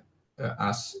closing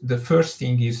us, the first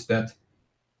thing is that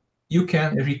you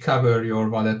can recover your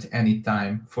wallet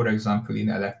anytime, for example, in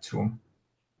Electrum,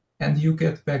 and you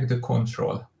get back the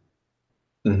control.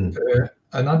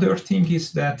 Another thing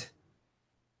is that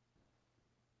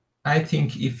I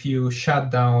think if you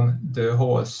shut down the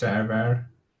whole server,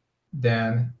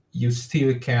 then you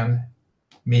still can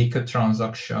make a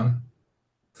transaction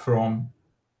from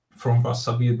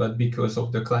Wasabi, but because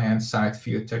of the client-side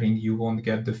filtering, you won't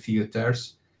get the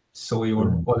filters, so your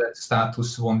wallet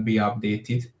status won't be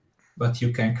updated, but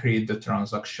you can create the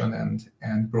transaction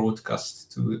and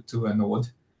broadcast to a node.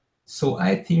 So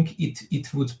I think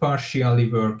it would partially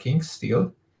working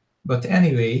still, but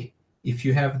anyway, if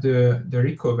you have the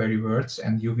recovery words,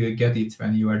 and you will get it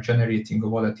when you are generating a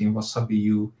wallet in Wasabi,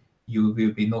 you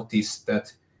will be noticed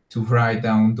that to write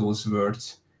down those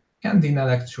words. And in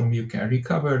Electrum, you can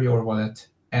recover your wallet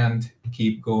and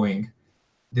keep going.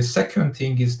 The second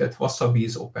thing is that Wasabi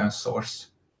is open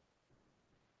source.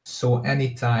 So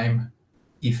anytime,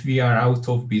 if we are out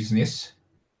of business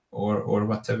or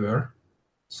whatever,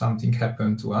 something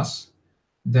happened to us,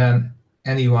 then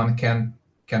anyone can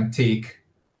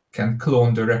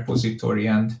clone the repository.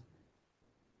 And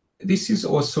this is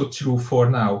also true for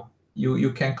now.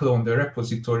 You can clone the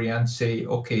repository and say,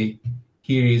 okay,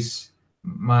 here is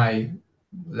my,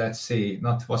 let's say,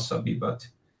 not Wasabi, but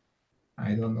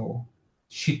I don't know,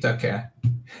 Shiitake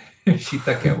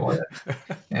wallet.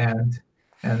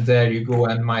 And there you go,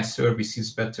 and my service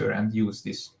is better, and use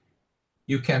this.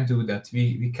 You can do that.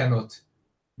 We cannot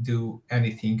do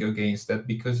anything against that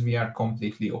because we are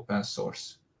completely open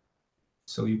source.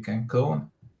 So you can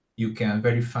clone, you can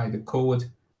verify the code,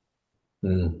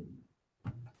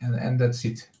 and that's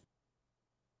it.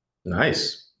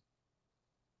 Nice.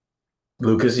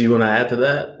 Lucas, you want to add to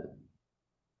that?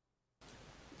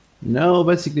 No,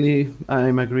 basically,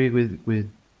 I'm agree with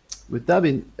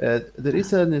David. There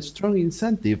is a strong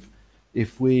incentive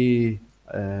if we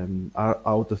are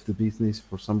out of the business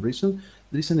for some reason.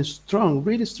 There is a strong,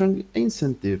 really strong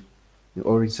incentive,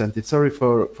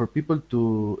 for people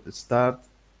to start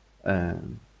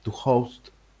to host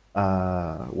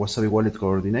a Wasabi Wallet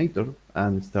coordinator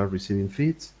and start receiving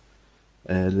feeds.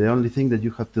 The only thing that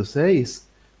you have to say is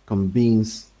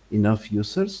convince enough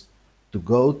users to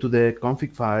go to the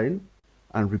config file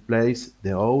and replace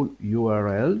the old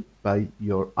URL by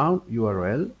your own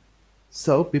URL,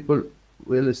 so people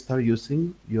will start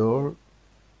using your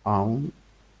own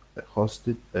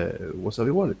hosted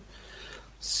Wasabi wallet.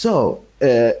 So,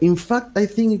 in fact, I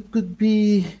think it could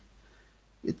be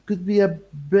a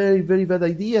very, very bad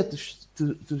idea to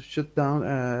shut down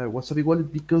Wasabi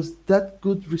wallet, because that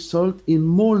could result in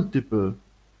multiple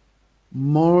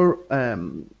more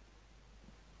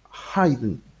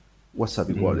hidden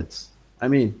Wasabi wallets. I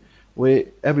mean,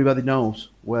 everybody knows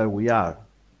where we are,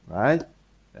 right?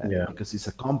 Because it's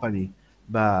a company,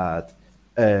 but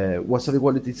Wasabi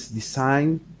wallet is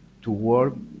designed to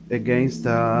work against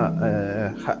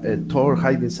a Tor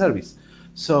hiding service.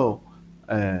 So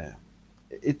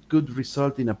it could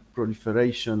result in a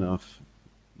proliferation of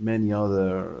many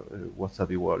other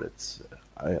Wasabi wallets,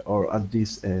 or at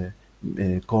least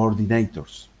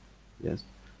coordinators. Yes.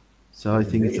 So I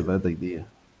think it's a bad idea.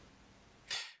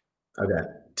 I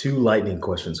got 2 lightning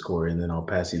questions, Corey, and then I'll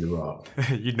pass you the rock.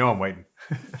 You know I'm waiting.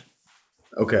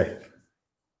 Okay.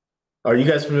 Are you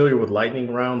guys familiar with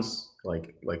lightning rounds,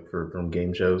 like from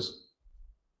game shows?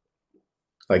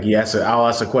 Like I'll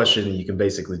ask a question and you can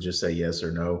basically just say yes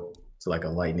or no. It's like a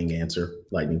lightning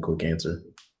quick answer.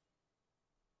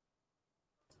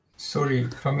 Sorry,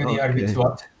 familiar with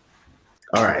what?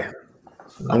 All right.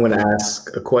 I'm going to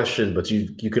ask a question, but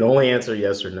you can only answer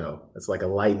yes or no. It's like a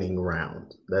lightning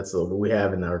round. That's what we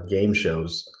have in our game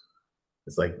shows.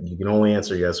 It's like you can only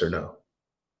answer yes or no.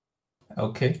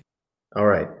 Okay. All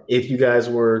right. If you guys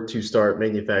were to start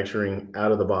manufacturing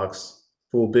out of the box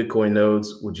full Bitcoin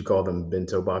nodes, would you call them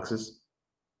bento boxes?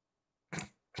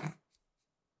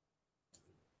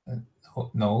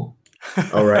 No.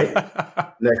 All right.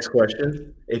 Next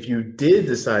question. If you did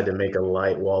decide to make a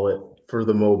light wallet for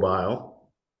the mobile,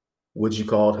 would you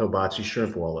call it Hibachi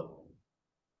Shrimp Wallet?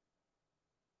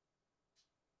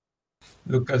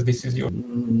 Lucas, this is your...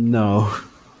 No.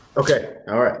 Okay.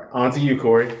 All right. On to you,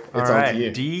 Corey. It's All on right. to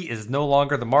you. D is no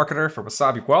longer the marketer for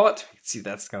Wasabi Wallet. You can see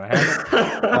that's going to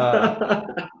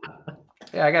happen.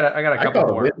 Yeah, I got a couple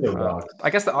more. I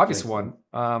guess the obvious one,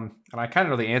 and I kind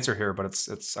of know the answer here, but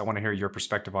it's I want to hear your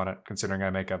perspective on it, considering I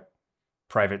make a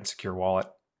private and secure wallet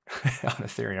on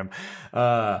Ethereum.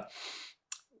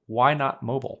 Why not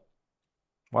mobile?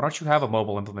 Why don't you have a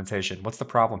mobile implementation? What's the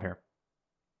problem here?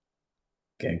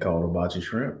 Can't call it Hibachi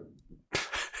Shrimp.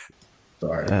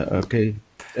 Sorry. Okay.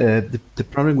 The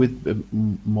problem with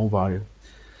mobile,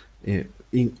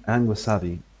 and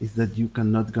Wasabi is that you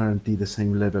cannot guarantee the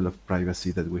same level of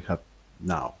privacy that we have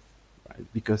now, right?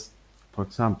 Because, for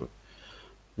example,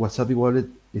 Wasabi wallet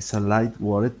is a light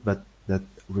wallet, but that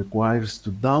requires to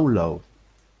download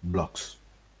blocks.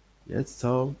 Yes,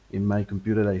 so in my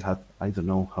computer I have, I don't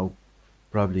know how,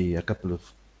 probably a couple of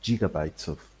gigabytes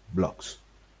of blocks.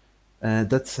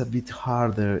 That's a bit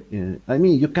harder. I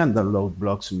mean, you can download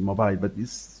blocks in mobile, but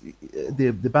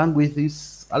the bandwidth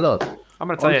is a lot. I'm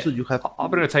going to tell Also, you. you have.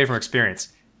 I'm going to tell you from experience.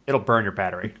 It'll burn your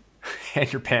battery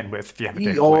and your bandwidth if you have a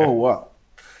data Oh, plan. wow.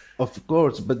 Of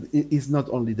course, but it's not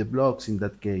only the blocks in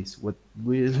that case. What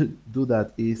will do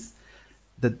that is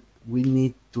that we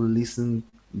need to listen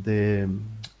the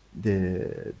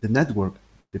network,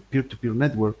 the peer-to-peer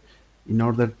network, in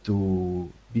order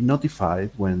to be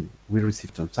notified when we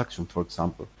receive transaction. For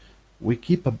example, we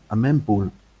keep a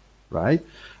mempool, right?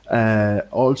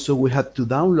 Also, we had to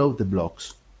download the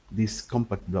blocks, these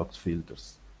compact blocks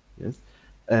filters. Yes,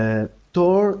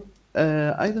 Tor.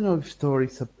 I don't know if Tor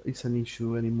is an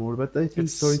issue anymore, but I think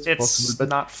Tor is possible. It's But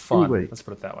not fun. anyway, Let's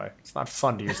put it that way. It's not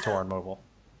fun to use Tor on mobile.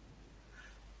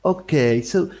 okay,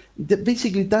 so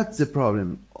basically that's the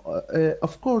problem.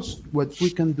 Of course, what we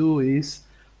can do is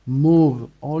move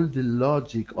all the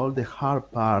logic, all the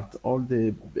hard part, all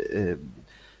the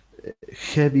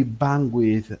heavy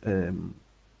bandwidth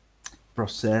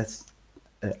process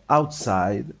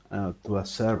outside to a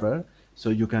server, so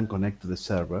you can connect to the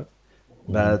server.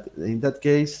 But in that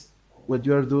case, what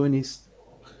you are doing is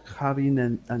having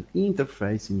an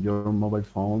interface in your mobile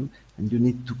phone, and you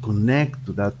need to connect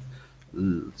to that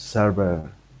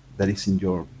server that is in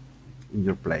your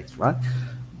place, right?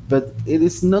 But it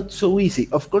is not so easy.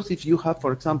 Of course, if you have,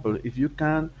 for example, if you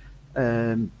can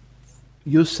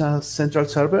use a central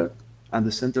server, and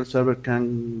the central server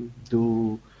can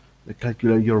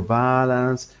calculate your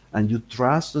balance, and you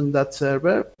trust on that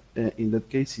server, in that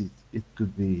case, it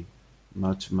could be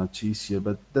much easier.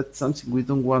 But that's something we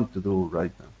don't want to do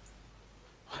right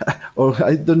now. Or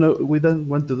I don't know, we don't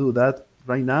want to do that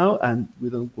right now, and we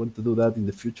don't want to do that in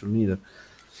the future neither.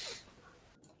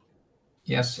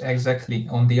 Yes, exactly.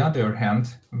 On the other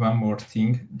hand, one more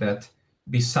thing that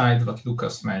beside what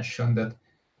Lucas mentioned, that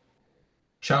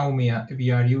Xiaomi, we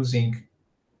are using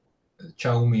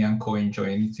Xiaomi and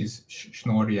CoinJoin. It is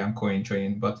Schnorri and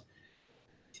CoinJoin, but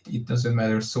it doesn't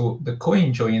matter. So the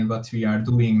CoinJoin, what we are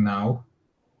doing now,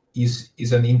 is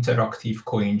an interactive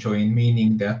CoinJoin,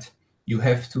 meaning that you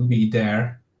have to be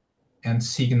there and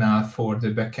signal for the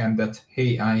backend that,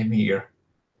 hey, I'm here,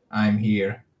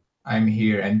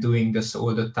 and doing this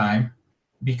all the time,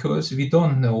 because we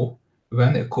don't know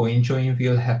when a CoinJoin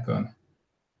will happen,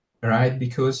 right?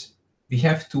 Because we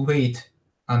have to wait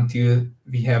until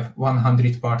we have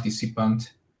 100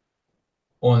 participants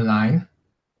online,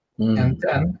 and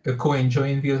then a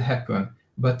CoinJoin will happen.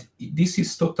 But this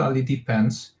is totally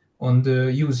depends on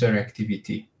the user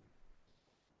activity.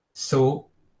 So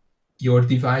your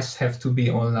device have to be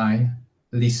online,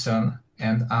 listen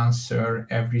and answer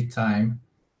every time.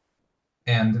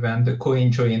 And when the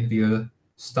CoinJoin will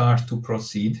start to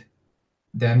proceed,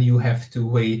 then you have to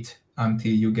wait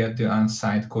until you get the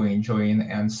unsigned CoinJoin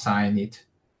and sign it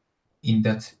in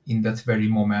that very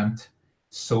moment.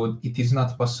 So it is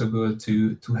not possible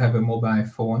to have a mobile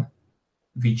phone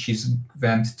which is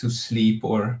went to sleep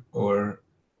or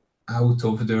out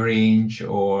of the range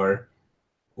or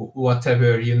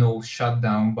whatever, shut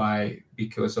down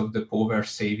because of the power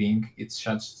saving. It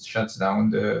shuts down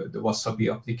the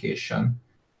Wasabi application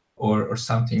or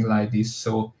something like this.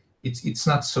 So it's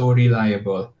not so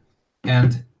reliable.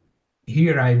 And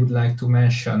here I would like to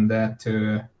mention that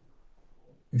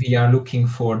we are looking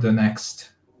for the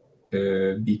next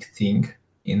big thing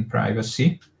in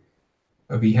privacy.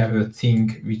 We have a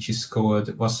thing which is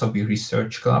called Wasabi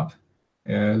Research Club.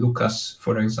 Lucas,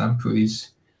 for example,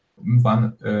 is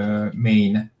one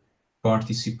main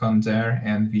participant there,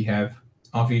 and we have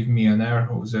Aviv Milner,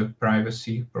 who's a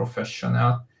privacy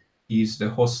professional. He's the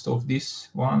host of this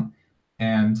one,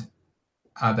 and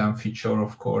Adam Fischer,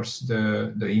 of course,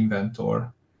 the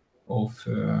inventor of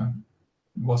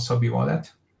Wasabi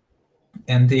wallet.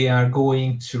 And they are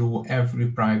going through every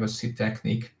privacy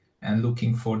technique and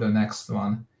looking for the next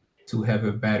one to have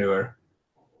a better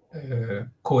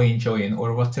CoinJoin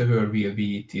or whatever will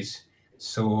be it is.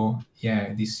 So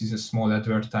yeah, this is a small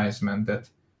advertisement that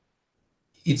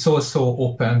it's also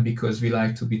open because we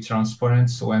like to be transparent,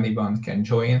 so anyone can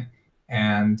join,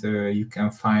 and you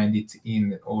can find it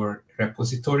in our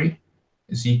repository,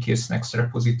 ZK's next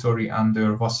repository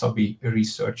under Wasabi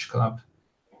Research Club.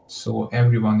 So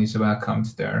everyone is welcomed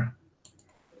there.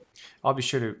 I'll be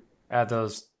sure to add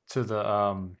those to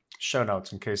the show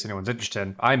notes in case anyone's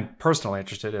interested. I'm personally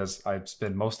interested, as I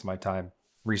spend most of my time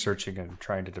researching and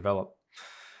trying to develop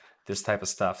this type of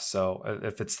stuff. So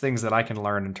if it's things that I can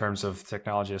learn in terms of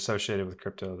technology associated with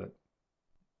crypto that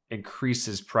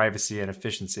increases privacy and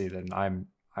efficiency, then I'm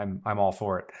all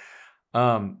for it.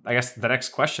 I guess the next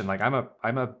question, like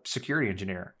I'm a security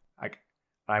engineer.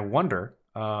 I wonder,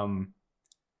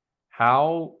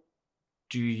 how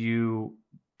do you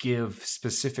give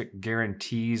specific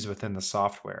guarantees within the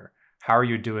software? How are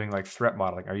you doing like threat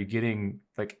modeling? Are you getting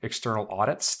like external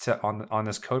audits on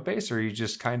this code base, or are you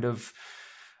just kind of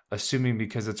assuming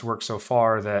because it's worked so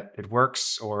far that it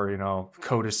works, or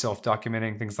code is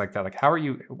self-documenting, things like that? Like, how are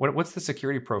you? What's the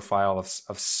security profile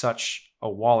of such a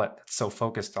wallet that's so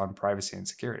focused on privacy and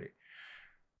security?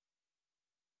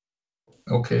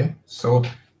 Okay, so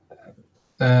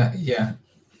yeah,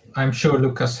 I'm sure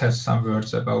Lucas has some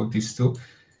words about this too.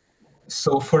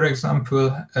 So, for example,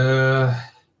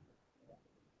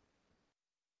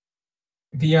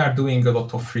 we are doing a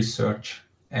lot of research,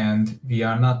 and we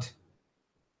are not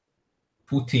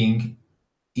putting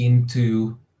any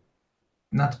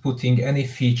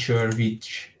feature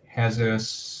which has a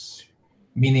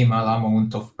minimal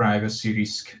amount of privacy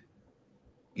risk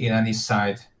in any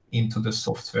side into the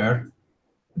software.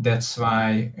 That's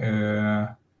why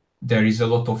there is a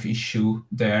lot of issue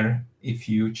there if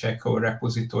you check our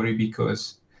repository,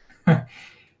 because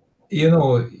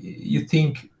you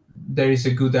think there is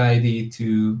a good idea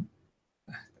to,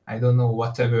 I don't know,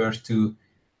 whatever, to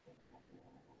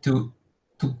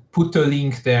put a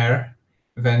link there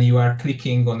when you are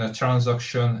clicking on a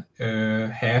transaction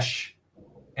hash,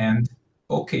 and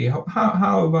okay,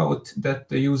 how about that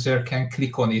the user can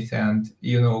click on it and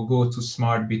go to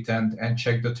SmartBit and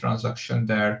check the transaction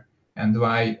there? And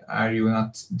why are you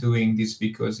not doing this?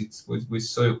 Because it was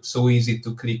so easy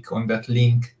to click on that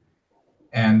link,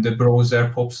 and the browser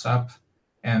pops up,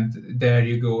 and there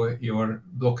you go, your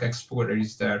block explorer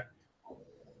is there,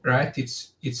 right?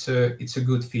 It's a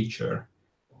good feature,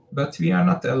 but we are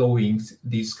not allowing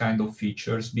these kind of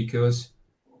features, because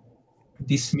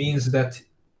this means that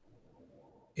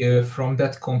from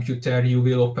that computer you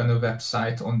will open a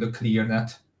website on the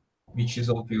ClearNet, which is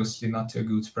obviously not a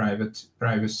good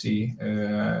privacy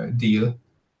deal.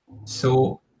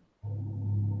 So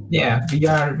yeah,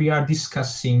 we are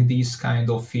discussing these kind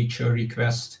of feature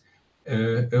requests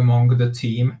among the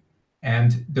team,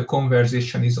 and the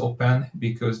conversation is open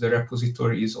because the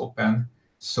repository is open.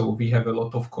 So we have a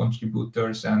lot of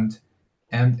contributors, and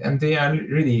they are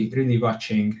really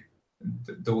watching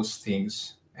those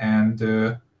things, and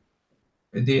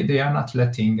they are not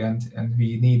letting, and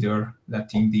we neither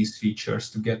letting these features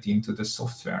to get into the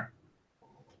software.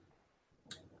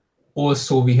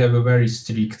 Also, we have a very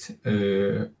strict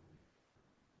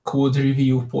code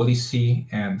review policy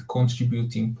and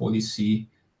contributing policy.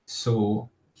 So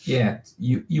yeah,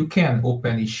 you can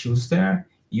open issues there.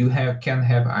 You can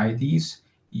have IDs.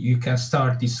 You can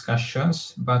start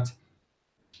discussions, but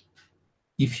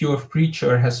if your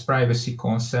feature has privacy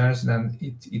concerns, then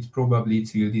it probably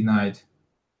will denied.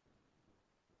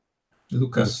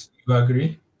 Lucas, you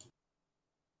agree?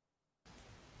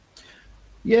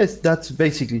 Yes, that's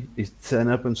basically, it's an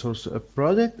open source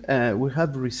project. We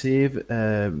have received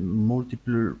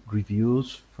multiple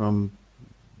reviews from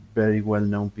very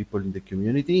well-known people in the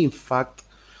community. In fact,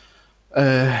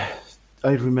 I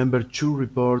remember 2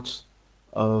 reports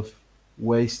of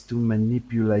ways to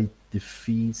manipulate the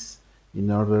fees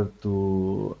in order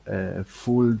to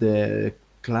fool the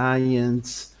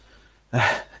clients,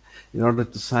 in order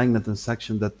to sign a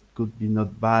transaction that could be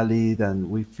not valid, and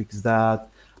we fixed that,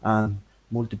 and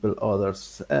multiple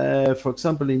others. For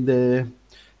example,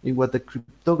 about the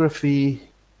cryptography,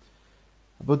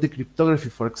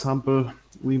 for example,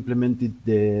 we implemented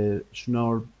the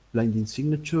Schnorr blinding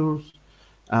signatures.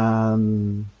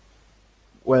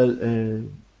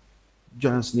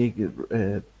 Jonas Nick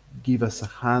give us a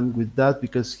hand with that,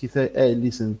 because he said, hey,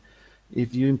 listen,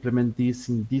 if you implement this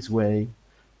in this way,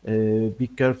 be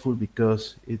careful,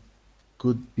 because it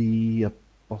could be a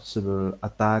possible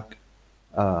attack,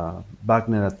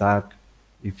 Wagner attack,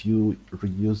 if you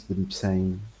reuse the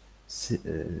same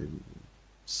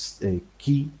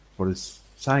key for the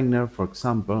signer, for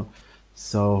example.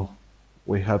 So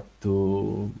we have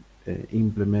to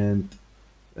implement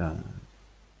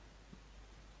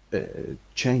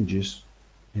changes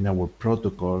in our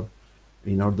protocol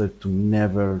in order to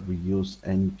never reuse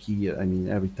any key. I mean,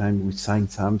 every time we sign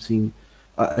something,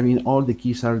 all the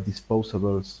keys are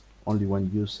disposables, only one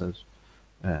uses.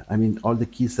 All the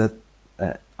keys that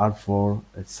are for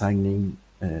signing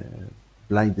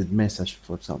blinded message,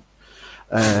 for example.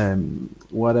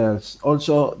 What else?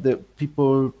 Also, the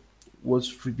people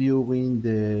was reviewing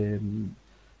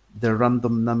the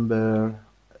random number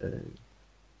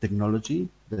technology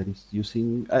that is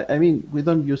using. I mean, we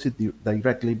don't use it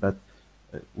directly, but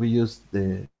we use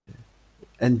the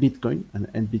Bitcoin,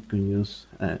 and Bitcoin use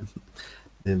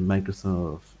the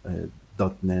Microsoft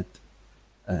 .NET.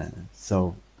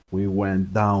 So we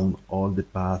went down all the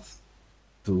path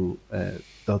to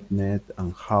 .NET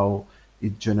and how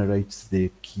it generates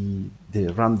the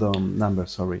random number, I'm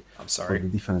sorry. for the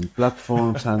different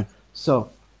platforms. And so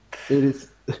it is,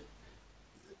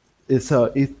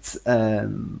 so it's,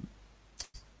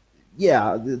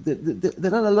 yeah,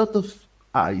 there are a lot of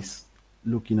eyes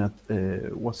looking at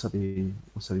Wasabi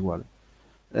Wallet.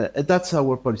 That's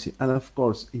our policy. And of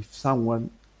course, if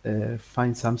someone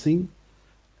finds something,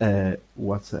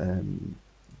 what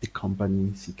the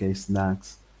company CK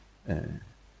Snacks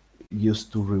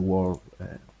used to reward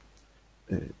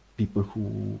people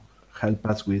who help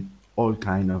us with all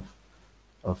kind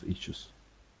of issues.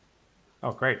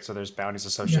 Oh, great. So there's bounties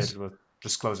associated Yes. with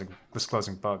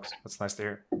disclosing bugs. That's nice to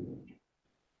hear.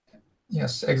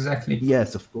 Yes, exactly.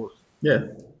 Yes, of course. Yeah,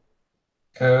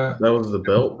 Uh, that was the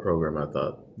belt program, I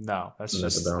thought. No, that's Isn't that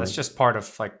the just bounty? that's just part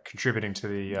of like contributing to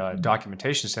the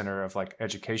documentation center of like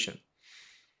education.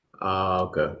 Ah,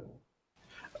 okay.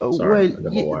 Well, Sorry, I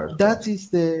got my wires that crossed.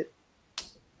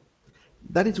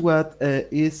 is what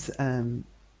is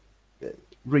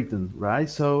written, right?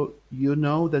 So you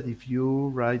know that if you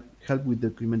write help with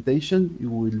documentation, you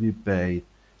will be paid,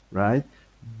 right?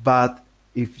 But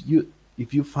if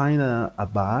you find a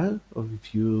bug, or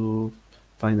if you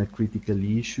find a critical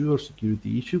issue or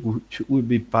security issue, which will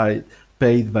be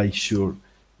paid by sure,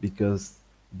 because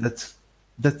that's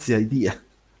the idea,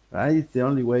 right? It's the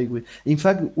only way in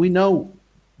fact, we know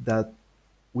that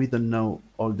we don't know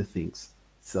all the things,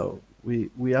 so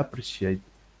we appreciate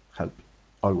help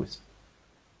always.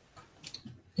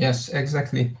 Yes,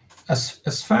 exactly.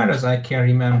 As far as I can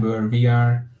remember, we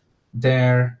are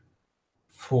there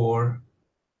for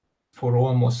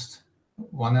almost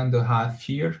 1.5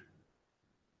 years,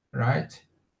 right?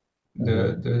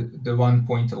 The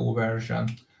 1.0 version.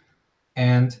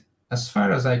 And as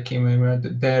far as I can remember,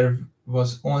 there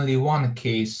was only one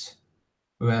case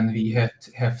when we had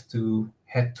to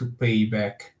pay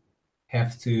back,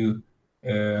 have to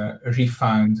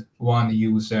refund one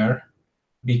user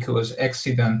because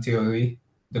accidentally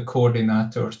the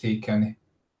coordinator taken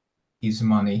his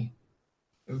money.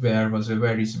 There was a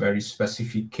very, very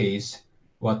specific case.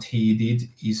 What he did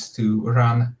is to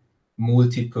run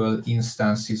multiple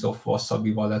instances of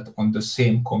Wasabi wallet on the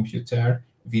same computer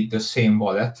with the same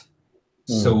wallet.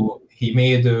 So he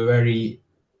made a very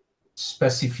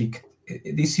specific.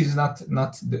 This is not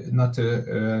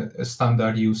a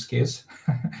standard use case.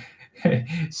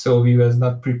 So we was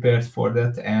not prepared for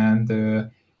that, and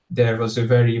there was a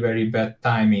very, very bad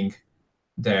timing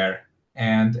there,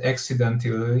 and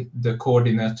accidentally the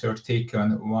coordinator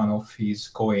taken one of his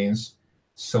coins.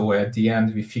 So at the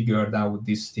end we figured out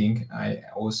this thing. I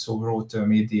also wrote a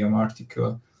Medium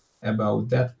article about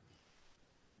that,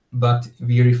 but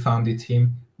we refunded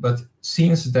him. But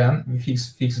since then we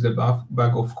fixed the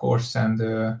bug, of course, and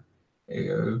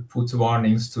put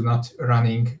warnings to not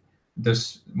running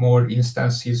more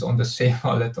instances on the same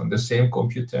wallet on the same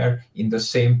computer in the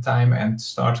same time and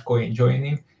start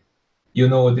joining. You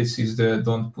know, this is the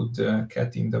don't put the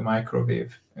cat in the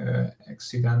microwave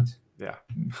accident. Yeah.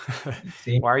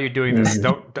 See? Why are you doing this?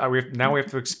 Now we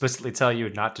have to explicitly tell you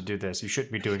not to do this. You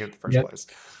shouldn't be doing it in the first Yeah. place.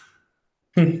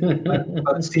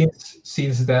 But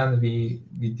since then we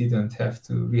didn't have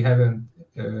to. We haven't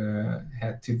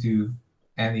had to do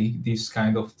any these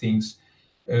kind of things.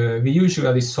 We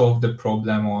usually solve the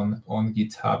problem on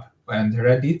GitHub and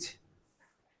Reddit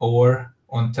or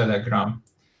on Telegram.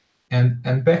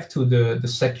 And back to the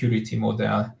security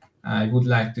model, I would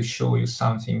like to show you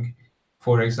something.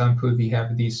 For example, we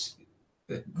have this.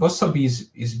 Wasabi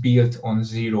is built on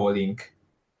ZeroLink.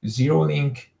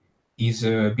 ZeroLink is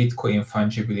a Bitcoin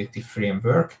fungibility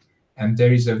framework, and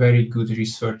there is a very good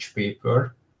research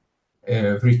paper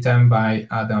written by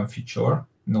Adam Fichor,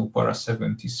 NoPara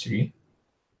 73.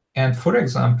 And for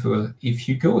example, if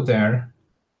you go there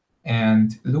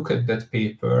and look at that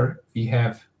paper, we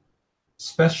have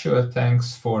special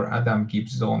thanks for Adam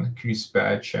Gibson, Chris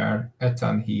Belcher,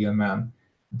 Ethan Hillman,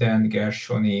 Dan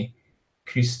Gershoni,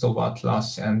 Christoph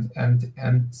Atlas, and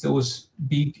those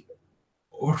big.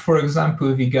 Or for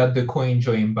example, we got the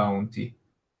CoinJoin bounty,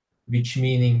 which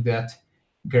meaning that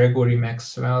Gregory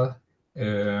Maxwell,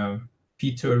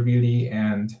 Peter Willie,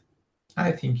 and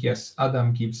I think, yes,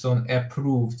 Adam Gibson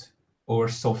approved our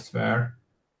software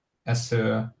as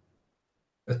a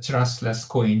trustless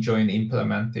CoinJoin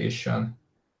implementation.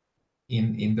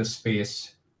 in the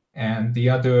space, and the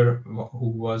other who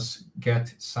was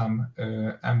get some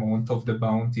amount of the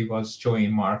bounty was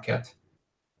join market.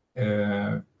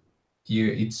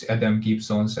 It's Adam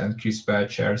Gibson's and Chris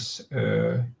Belcher's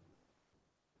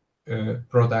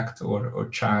product or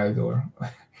child or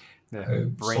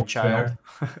brainchild.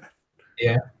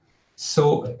 Yeah.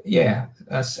 So yeah,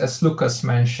 as Lucas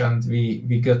mentioned,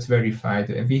 we got verified.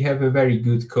 We have a very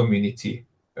good community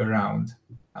around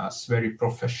us, very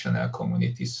professional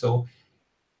community. So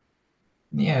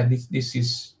yeah, this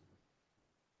is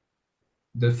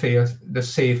the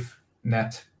safe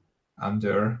net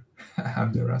under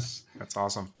us. That's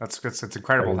awesome. That's good. It's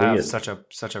incredible to have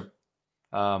such a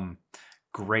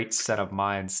great set of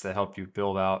minds to help you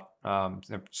build out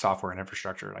software and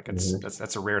infrastructure. Like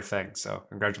that's a rare thing. So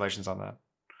congratulations on that.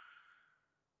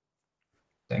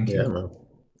 Thank you. Yeah, man,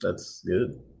 that's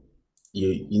good.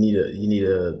 You need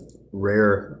a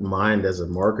rare mind as a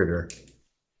marketer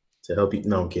to help you.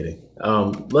 No, I'm kidding.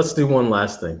 Let's do one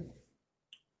last thing.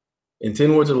 In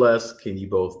 10 words or less, can you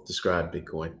both describe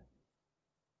Bitcoin?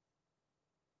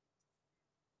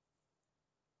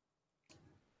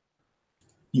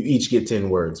 You each get 10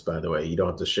 words, by the way. You don't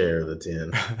have to share the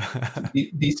 10.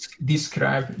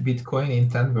 Describe Bitcoin in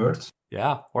 10 words.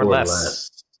 Yeah, or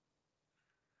less.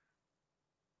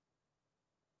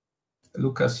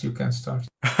 Lucas, you can start.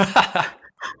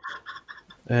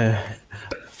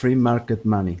 Free market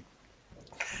money.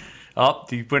 Oh,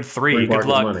 you went 3. Good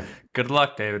luck. Money. Good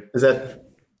luck, David. Is that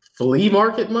flea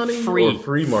market money or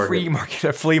free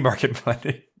market? Flea market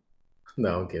money.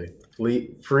 No, I'm kidding.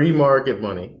 Free market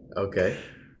money. Okay.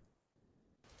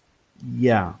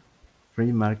 Yeah,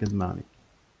 free market money.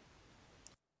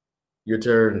 Your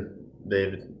turn,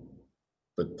 David.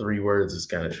 But 3 words is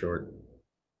kind of short.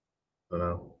 I don't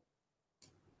know.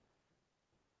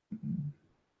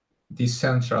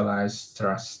 Decentralized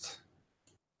trust.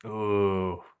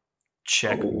 Ooh,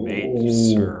 checkmate,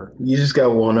 sir. You just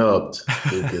got one-upped,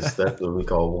 Lucas. That's what we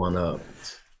call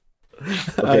one-upped.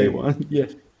 Okay, yeah.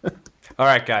 All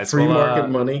right, guys. Free market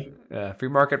money. Yeah, free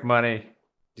market money,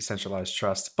 decentralized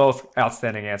trust. Both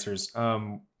outstanding answers.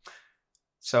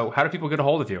 So how do people get a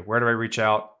hold of you? Where do I reach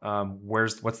out?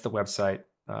 What's the website?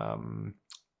 Let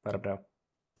them know.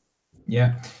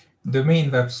 Yeah, the main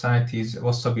website is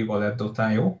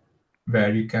wasabiwallet.io,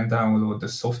 where you can download the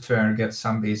software, get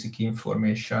some basic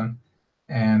information,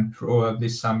 and probably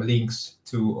some links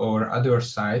to our other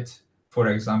site, for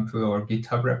example, our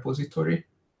GitHub repository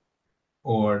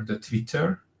or the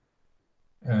Twitter.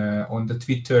 On the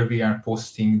Twitter, we are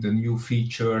posting the new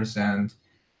features, and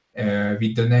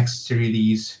with the next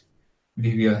release,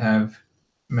 we will have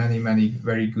many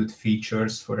very good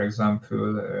features. For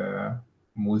example,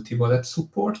 multi-wallet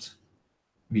support,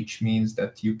 which means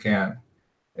that you can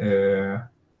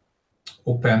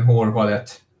open more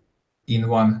wallet in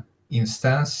one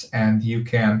instance, and you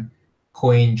can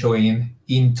coin join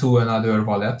into another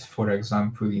wallet, for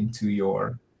example, into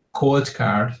your cold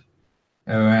card.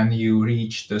 When you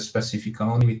reach the specific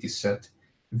anonymity set,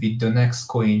 with the next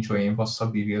coin join,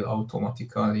 Wasabi will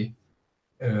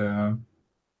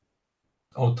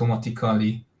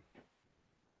automatically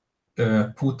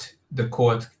put the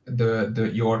code,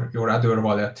 your other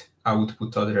wallet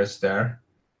output address there,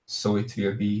 so it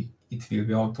will be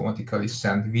automatically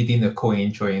sent within a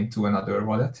coin join to another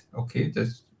wallet. Okay,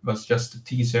 that was just a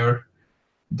teaser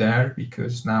there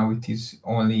because now it is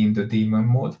only in the daemon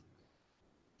mode,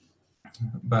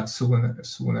 but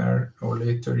sooner or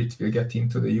later it will get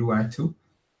into the UI too.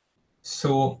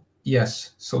 So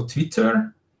yes, so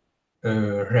Twitter,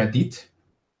 Reddit.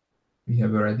 We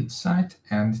have a Reddit site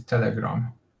and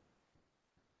Telegram.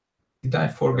 Did I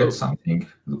forget something,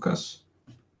 Lucas?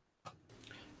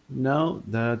 No,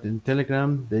 that in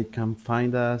Telegram they can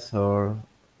find us or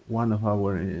one of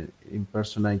our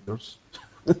impersonators.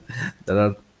 There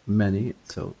are many,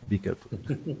 so be careful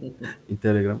in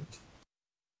Telegram.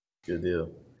 Good deal.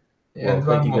 Well,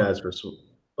 thank you guys for.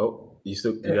 You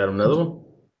got another one?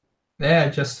 Yeah,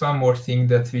 just one more thing,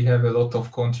 that we have a lot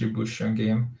of contribution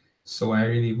game. So I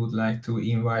really would like to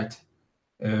invite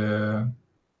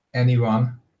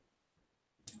anyone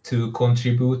to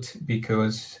contribute,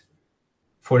 because,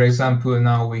 for example,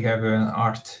 now we have an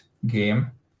art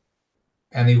game.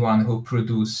 Anyone who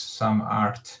produces some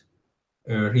art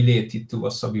related to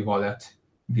Wasabi Wallet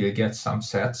will get some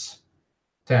sets.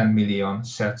 10 million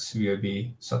sets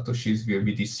Satoshis will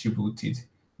be distributed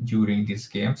during this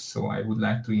game. So I would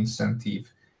like to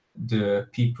incentive the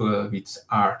people with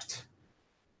art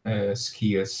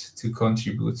skills to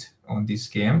contribute on this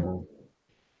game.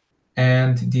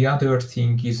 And the other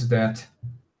thing is that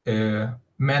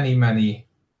many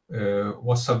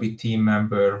Wasabi team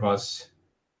member was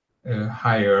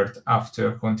hired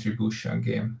after contribution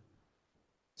game.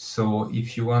 So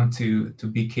if you want to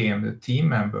become a team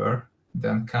member,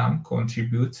 then come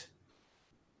contribute,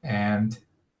 and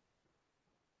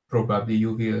probably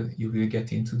you will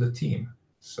get into the team.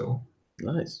 So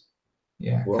Nice.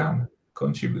 yeah, Well- come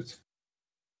contribute.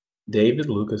 David,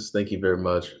 Lucas, thank you very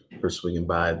much for swinging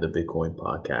by the Bitcoin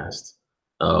podcast.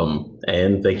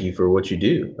 And thank you for what you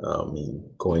do.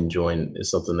 CoinJoin is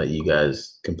something that you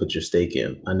guys can put your stake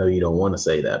in. I know you don't want to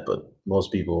say that, but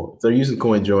most people, if they're using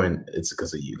CoinJoin, it's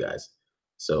because of you guys.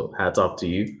 So hats off to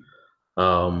you.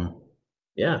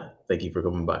 Yeah, thank you for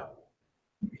coming by.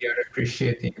 We are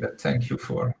appreciating that. Thank you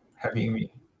for having me.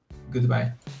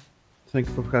 Goodbye. Thank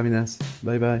you for having us.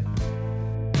 Bye bye.